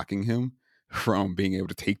actively blocking him from being able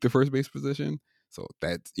to take the first base position. So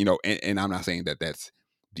that's and I'm not saying that that's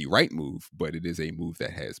the right move, but it is a move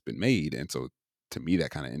that has been made, and so to me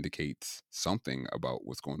that kind of indicates something about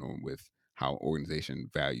what's going on with how organization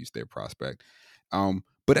values their prospect.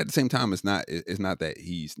 But at the same time, it's not that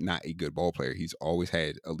he's not a good ball player. He's always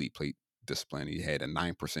had elite plate discipline. He had a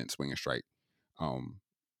 9% swing and strike um,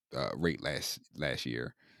 rate last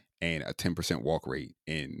year, and a 10% walk rate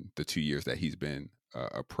in the 2 years that he's been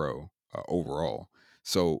a pro overall.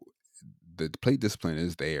 So the plate discipline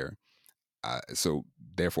is there. So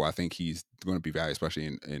therefore, I think he's going to be valued, especially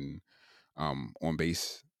in on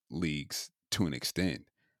base leagues to an extent.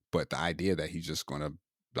 But the idea that he's just going to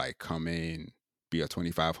like come in, be a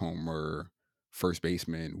 25 homer first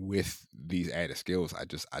baseman with these added skills,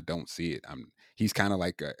 I don't see it. He's kind of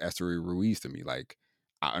like a Esteury Ruiz to me. Like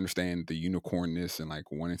I understand the unicornness and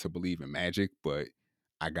like wanting to believe in magic, but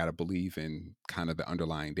I gotta believe in kind of the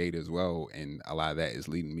underlying data as well. And a lot of that is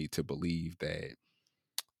leading me to believe that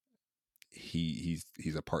he's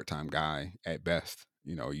a part time guy at best,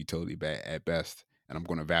 utility bat at best, and I'm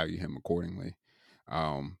going to value him accordingly.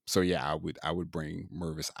 So yeah, I would bring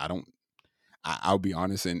Mervis. I'll be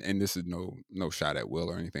honest, and this is no shot at Will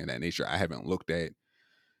or anything of that nature. I haven't looked at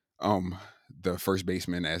The first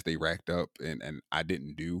baseman as they racked up, and I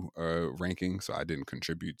didn't do a ranking, so I didn't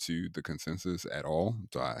contribute to the consensus at all.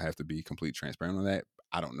 So I have to be complete transparent on that.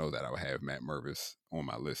 I don't know that I would have Matt Mervis on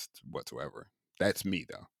my list whatsoever. That's me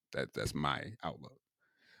though. That's my outlook.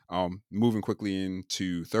 Moving quickly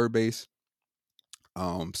into third base.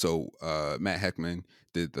 Matt Heckman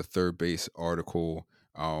did the third base article.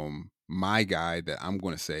 My guy that I'm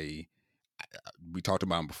going to say, we talked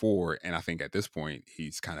about him before, and I think at this point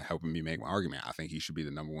he's kind of helping me make my argument. I think he should be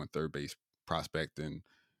the number one third base prospect, and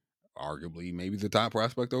arguably maybe the top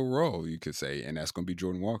prospect overall, you could say, and that's going to be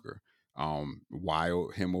Jordan Walker. Why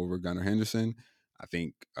him over Gunnar Henderson? I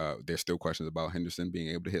think there's still questions about Henderson being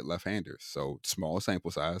able to hit left-handers. So small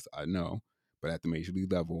sample size, I know, but at the major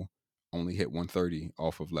league level, only hit 130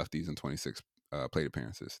 off of lefties in 26 plate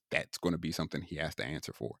appearances. That's going to be something he has to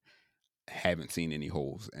answer for. Haven't seen any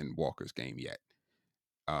holes in Walker's game yet.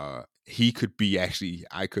 He could be actually,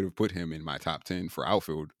 I could have put him in my top 10 for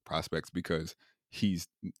outfield prospects because he's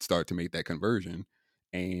started to make that conversion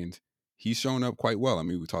and he's shown up quite well. I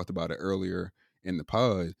mean, we talked about it earlier in the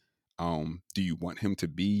pod. Do you want him to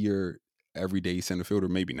be your everyday center fielder?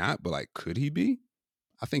 Maybe not, but like, could he be?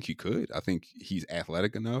 I think he could. I think he's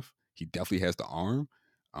athletic enough. He definitely has the arm.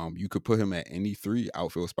 You could put him at any three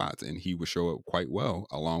outfield spots and he would show up quite well,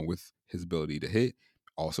 along with his ability to hit,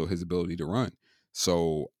 also his ability to run.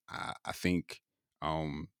 So I think,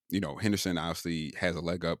 Henderson obviously has a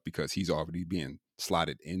leg up because he's already being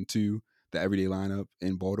slotted into the everyday lineup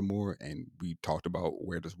in Baltimore. And we talked about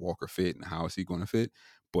where does Walker fit and how is he going to fit.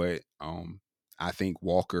 But I think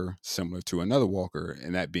Walker, similar to another Walker,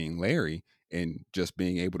 and that being Larry, and just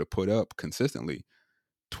being able to put up consistently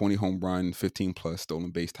 20 home run, 15 plus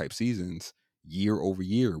stolen base type seasons year over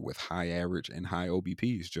year with high average and high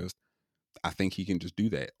OBPs. Just, I think he can just do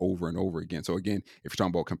that over and over again. So again, if you're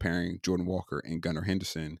talking about comparing Jordan Walker and Gunnar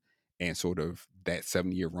Henderson and sort of that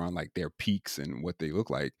 7-year run, like their peaks and what they look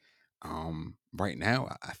like, right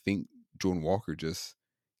now, I think Jordan Walker just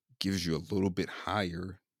gives you a little bit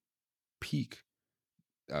higher peak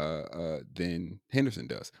than Henderson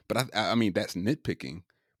does. But I mean, that's nitpicking,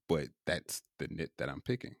 but that's the nit that I'm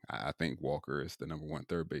picking. I think Walker is the number one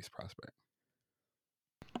third base prospect.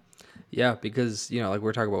 Yeah, because like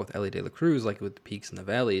we're talking about with Ellie De La Cruz, like with the peaks and the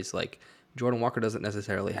valleys, like Jordan Walker doesn't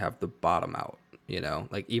necessarily have the bottom out.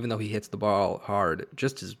 Like even though he hits the ball hard,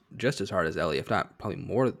 just as hard as Ellie, if not probably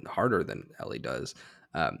more harder than Ellie does,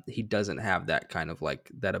 he doesn't have that kind of like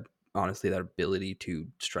that. Honestly, that ability to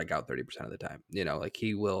strike out 30% of the time. Like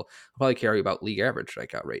he will probably carry about league average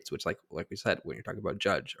strikeout rates, which like we said, when you're talking about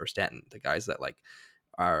Judge or Stanton, the guys that like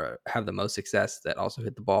have the most success that also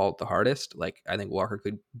hit the ball the hardest. Like I think Walker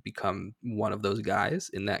could become one of those guys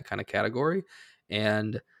in that kind of category.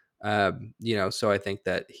 And so I think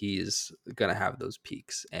that he's going to have those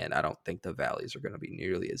peaks, and I don't think the valleys are going to be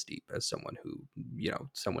nearly as deep as someone who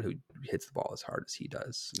hits the ball as hard as he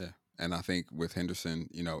does. Yeah. And I think with Henderson,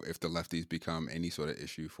 if the lefties become any sort of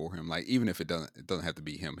issue for him, like even if it doesn't have to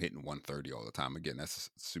be him hitting 130 all the time. Again, that's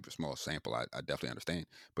a super small sample. I definitely understand.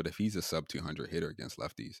 But if he's a sub 200 hitter against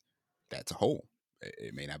lefties, that's a hole.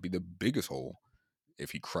 It may not be the biggest hole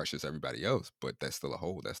if he crushes everybody else, but that's still a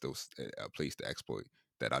hole. That's still a place to exploit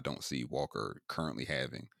that I don't see Walker currently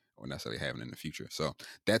having or necessarily having in the future. So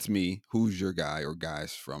that's me. Who's your guy or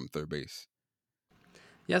guys from third base?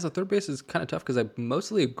 Yeah, so third base is kind of tough because I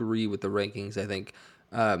mostly agree with the rankings. I think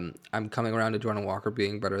I'm coming around to Jordan Walker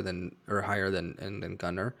being better than or higher than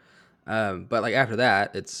Gunnar. But like after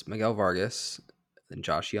that, it's Miguel Vargas, then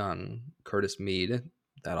Josh Young, Curtis Mead.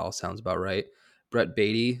 That all sounds about right. Brett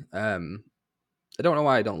Beatty. I don't know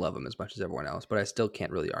why I don't love him as much as everyone else, but I still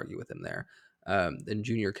can't really argue with him there. Then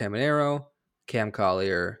Junior Caminero, Cam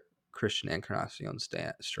Collier, Christian Encarnacion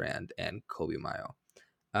Strand, and Kobe Mayo.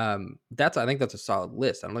 I think that's a solid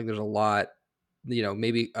list. I don't think there's a lot,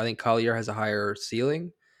 maybe I think Collier has a higher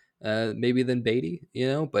ceiling, maybe than Beatty,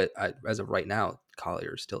 but as of right now,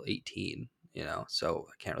 Collier is still 18, so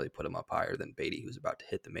I can't really put him up higher than Beatty, who's about to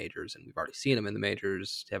hit the majors, and we've already seen him in the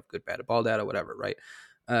majors, have good batted ball data, whatever, right?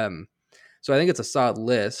 So I think it's a solid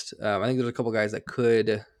list. I think there's a couple guys that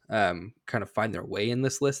could kind of find their way in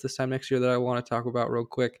this list this time next year that I want to talk about real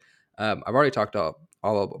quick. I've already talked all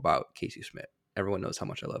about Casey Schmidt. Everyone knows how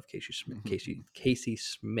much I love Casey Schmidt. Casey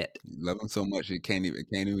Schmidt. You love him so much you can't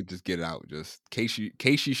even just get it out. Just Casey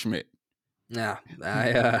Schmidt. Yeah,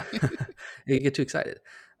 I get too excited.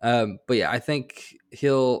 But yeah, I think he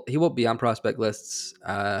won't be on prospect lists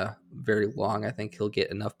very long. I think he'll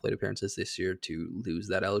get enough plate appearances this year to lose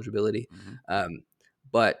that eligibility. Mm-hmm.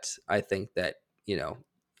 But I think that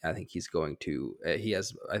I think he's going to. He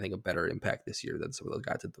has, I think, a better impact this year than some of those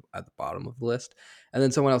guys at the bottom of the list. And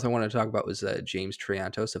then someone else I wanted to talk about was James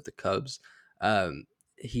Triantos of the Cubs.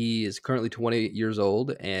 He is currently 28 years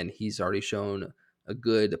old, and he's already shown a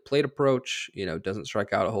good plate approach. Doesn't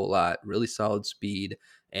strike out a whole lot, really solid speed,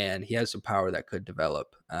 and he has some power that could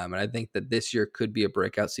develop. And I think that this year could be a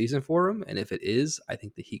breakout season for him. And if it is, I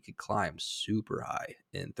think that he could climb super high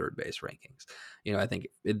in third base rankings. I think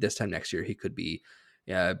this time next year he could be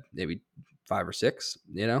maybe 5 or 6.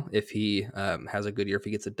 If he has a good year, if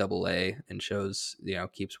he gets a double A and shows,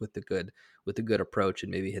 keeps with the good approach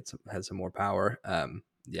and maybe has some more power.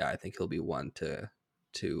 I think he'll be one to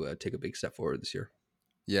take a big step forward this year.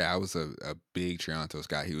 Yeah, I was a big Triantos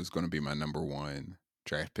guy. He was going to be my number 1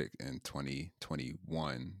 draft pick in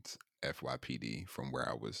 2021's FYPD from where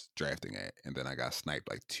I was drafting at. And then I got sniped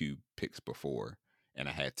like 2 picks before, and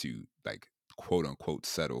I had to like quote unquote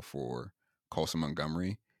settle for Colson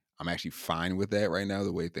Montgomery. I'm actually fine with that right now,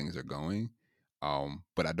 the way things are going.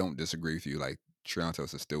 But I don't disagree with you. Like,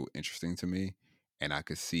 Triantos is still interesting to me, and I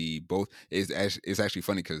could see both. It's actually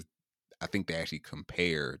funny because I think they actually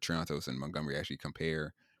compare, Triantos and Montgomery actually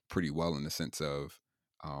compare pretty well in the sense of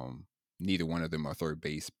neither one of them are third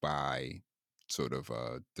base by sort of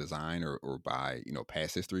design or by,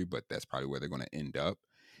 past history, but that's probably where they're going to end up.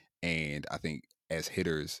 And I think as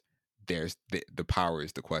hitters, there's the power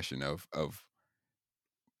is the question of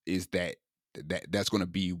is that's going to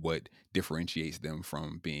be what differentiates them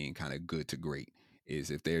from being kind of good to great,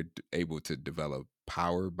 is if they're able to develop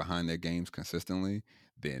power behind their games consistently,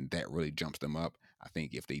 then that really jumps them up. I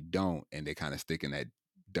think if they don't, and they kind of stick in that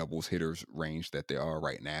doubles hitters range that they are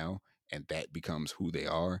right now, and that becomes who they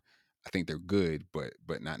are, I think they're good, but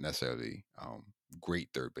not necessarily great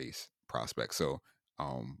third base prospects. So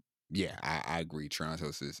yeah, I agree.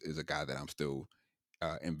 Triantos is a guy that I'm still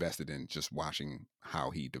invested in just watching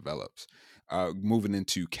how he develops. Moving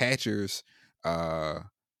into catchers,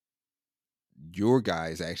 your guy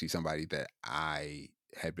is actually somebody that I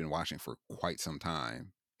had been watching for quite some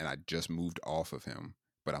time, and I just moved off of him,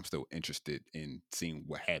 but I'm still interested in seeing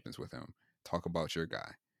what happens with him. Talk about your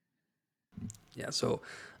guy. Yeah, so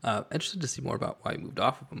interested to see more about why he moved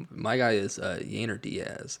off of him. My guy is Yainer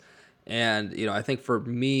Diaz. And, I think for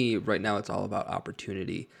me right now, it's all about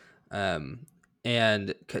opportunity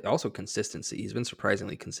and also consistency. He's been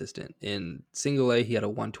surprisingly consistent. In single A, he had a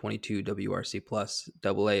 122 WRC plus,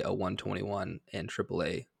 double A, a 121, and triple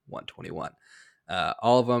A, 121.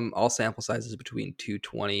 All of them, all sample sizes between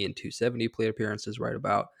 220 and 270 plate appearances, right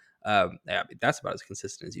about. That's about as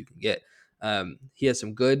consistent as you can get. He has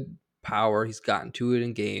some good power. He's gotten to it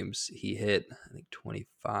in games. He hit, I think,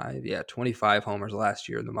 25 homers last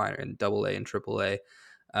year in the minor, in double A and triple A.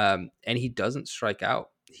 And he doesn't strike out.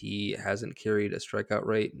 He hasn't carried a strikeout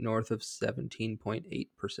rate north of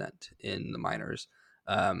 17.8% in the minors.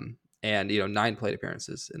 And 9 plate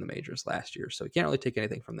appearances in the majors last year. So he can't really take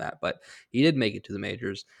anything from that, but he did make it to the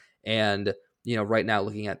majors. And, right now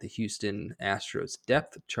looking at the Houston Astros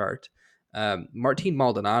depth chart, Martin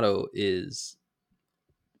Maldonado is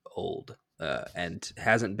old and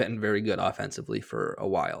hasn't been very good offensively for a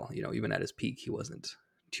while. Even at his peak, he wasn't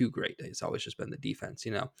too great. It's always just been the defense,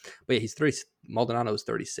 But yeah, he's 30. Maldonado is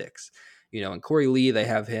 36. And Corey Lee, they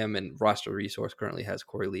have him, and Roster Resource currently has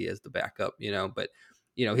Corey Lee as the backup. But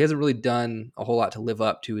he hasn't really done a whole lot to live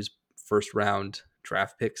up to his first round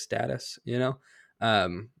draft pick status.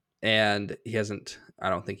 And he hasn't. I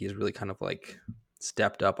don't think he's really kind of like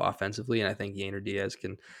stepped up offensively, and I think Yainer Diaz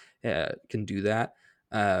can do that.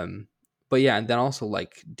 But yeah, and then also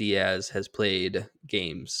like Diaz has played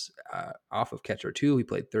games off of catcher too. He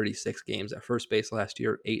played 36 games at first base last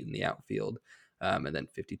year, 8 in the outfield, and then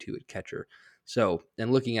 52 at catcher. So,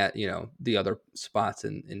 and looking at the other spots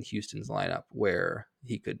in Houston's lineup where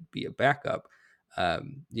he could be a backup,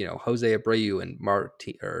 Jose Abreu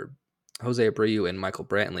and Michael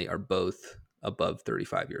Brantley are both above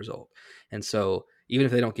 35 years old, and so even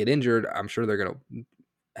if they don't get injured, I'm sure they're going to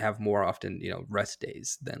have more often, rest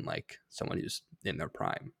days than like someone who's in their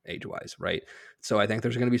prime age wise. Right. So I think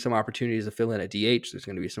there's going to be some opportunities to fill in at DH. There's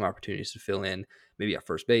going to be some opportunities to fill in maybe at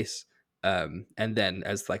first base. And then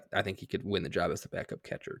I think he could win the job as the backup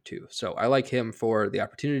catcher too. So I like him for the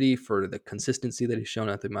opportunity, for the consistency that he's shown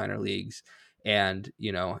at the minor leagues. And,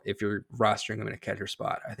 if you're rostering him in a catcher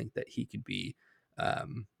spot, I think that he could be,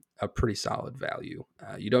 a pretty solid value.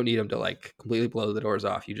 You don't need him to like completely blow the doors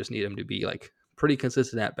off. You just need him to be like pretty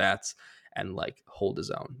consistent at bats and like hold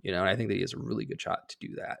his own, and I think that he has a really good shot to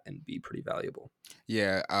do that and be pretty valuable.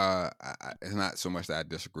 Yeah, it's not so much that I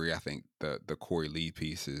disagree. I think the Corey Lee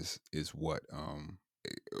piece is what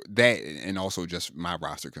that, and also just my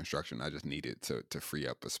roster construction. I just needed to free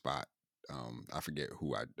up a spot. I forget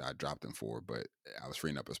who I dropped him for, but I was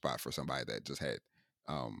freeing up a spot for somebody that just had,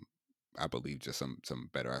 I believe, just some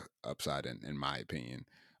better upside in my opinion.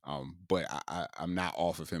 But I'm not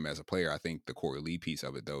off of him as a player. I think the Corey Lee piece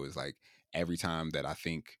of it though is like every time that I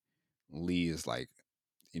think Lee is like,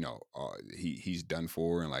 he's done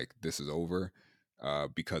for and like this is over,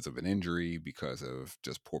 because of an injury, because of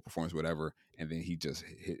just poor performance, whatever. And then he just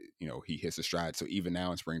hit, he hits a stride. So even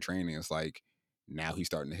now in spring training, it's like now he's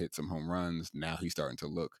starting to hit some home runs. Now he's starting to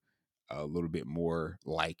look a little bit more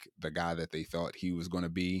like the guy that they thought he was going to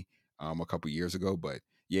be a couple years ago. But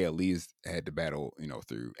yeah, Lee's had to battle,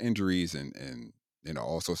 through injuries and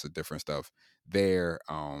all sorts of different stuff there.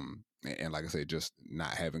 And like I said, just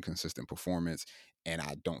not having consistent performance. And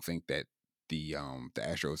I don't think that the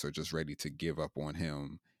Astros are just ready to give up on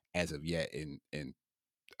him as of yet, and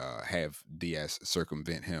have Diaz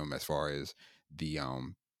circumvent him as far as the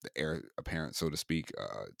heir apparent, so to speak,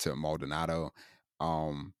 to Maldonado.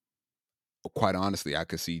 Quite honestly, I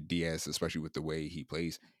could see Diaz, especially with the way he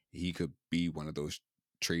plays, he could be one of those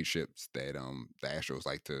trade ships that the Astros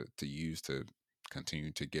like to use to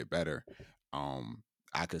continue to get better.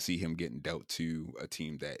 I could see him getting dealt to a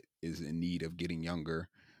team that is in need of getting younger,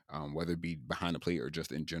 whether it be behind the plate or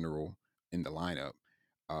just in general in the lineup,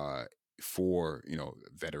 uh, for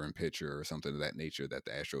veteran pitcher or something of that nature that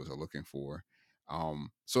the Astros are looking for.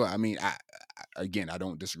 So I mean, I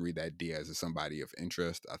don't disagree that Diaz is somebody of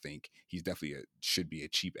interest. I think he's definitely should be a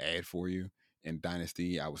cheap ad for you in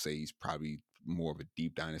Dynasty. I would say he's probably more of a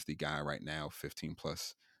deep Dynasty guy right now, 15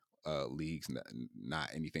 plus leagues, not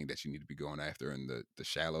anything that you need to be going after in the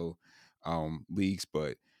shallow leagues.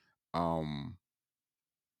 But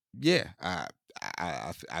yeah,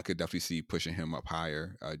 I could definitely see pushing him up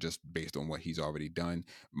higher, just based on what he's already done.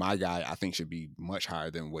 My guy, I think, should be much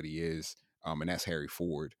higher than what he is, and that's Harry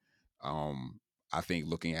Ford. I think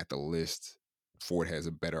looking at the list, Ford has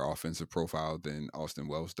a better offensive profile than Austin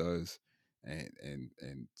Wells does, and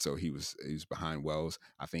so he was behind Wells.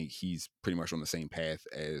 I think he's pretty much on the same path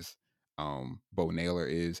as Bo Naylor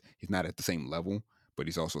is. He's not at the same level, but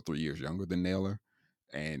he's also 3 years younger than Naylor,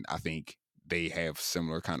 and I think they have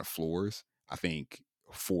similar kind of floors. I think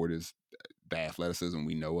Ford is the athleticism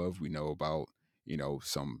we know of. We know about,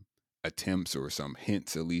 some attempts or some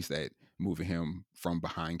hints at least at moving him from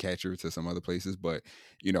behind catcher to some other places. But,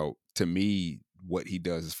 to me, what he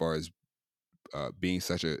does as far as being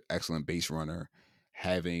such an excellent base runner,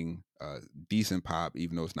 having decent pop,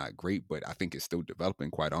 even though it's not great, but I think it's still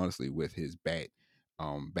developing, quite honestly, with his bat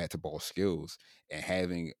to ball skills, and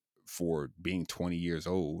having, for being 20 years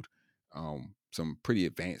old, some pretty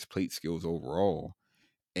advanced plate skills overall,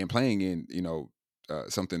 and playing in,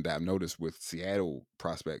 something that I've noticed with Seattle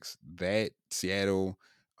prospects, that Seattle,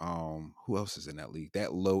 who else is in that league?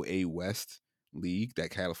 That low A West league, that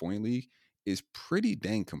California league, is pretty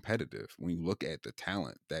dang competitive when you look at the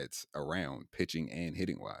talent that's around, pitching and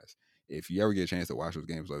hitting wise. If you ever get a chance to watch those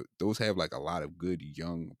games, those have like a lot of good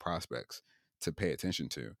young prospects to pay attention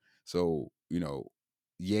to. So,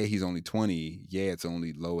 yeah, he's only 20. Yeah, it's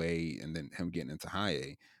only low A and then him getting into high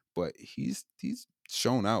A, but he's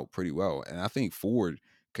shown out pretty well. And I think Ford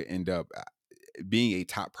could end up being a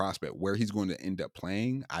top prospect. Where he's going to end up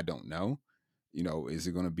playing, I don't know. Is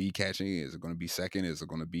it going to be catching? Is it going to be second? Is it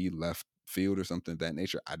going to be left field or something of that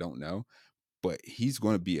nature? I don't know. But he's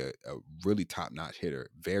going to be a really top-notch hitter,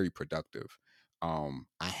 very productive. I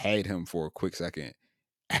had him for a quick second.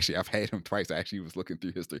 Actually, I've had him twice. I actually was looking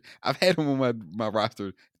through history. I've had him on my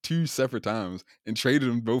roster 2 separate times and traded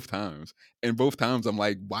him both times. And both times I'm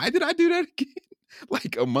like, why did I do that again?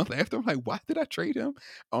 Like a month after, I'm like, why did I trade him?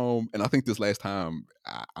 And I think this last time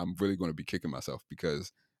I'm really going to be kicking myself,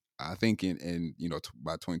 because I think in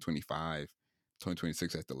by 2025,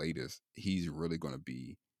 2026 at the latest, he's really going to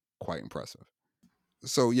be quite impressive.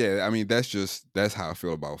 So yeah, I mean, that's how I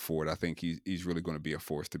feel about Ford. I think he's really going to be a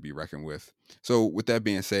force to be reckoned with. So with that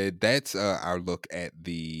being said, that's our look at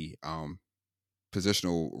the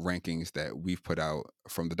positional rankings that we've put out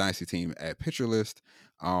from the Dynasty team at Pitcher List.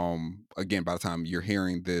 Again, by the time you're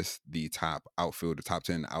hearing this, the top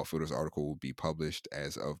 10 outfielders article will be published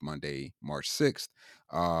as of Monday, March 6th.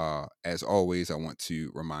 As always, I want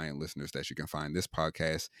to remind listeners that you can find this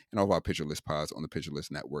podcast and all of our Pitcher List pods on the Pitcher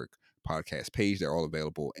List Network podcast page. They're all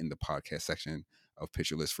available in the podcast section of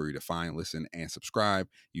Pitcher List for you to find, listen, and subscribe.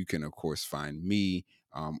 You can, of course, find me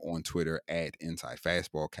on Twitter at Inside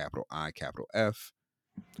Fastball, capital I, capital F.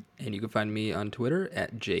 And you can find me on Twitter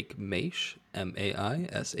at Jake Maish,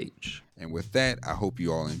 Maish. And with that, I hope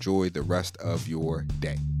you all enjoy the rest of your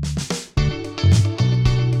day.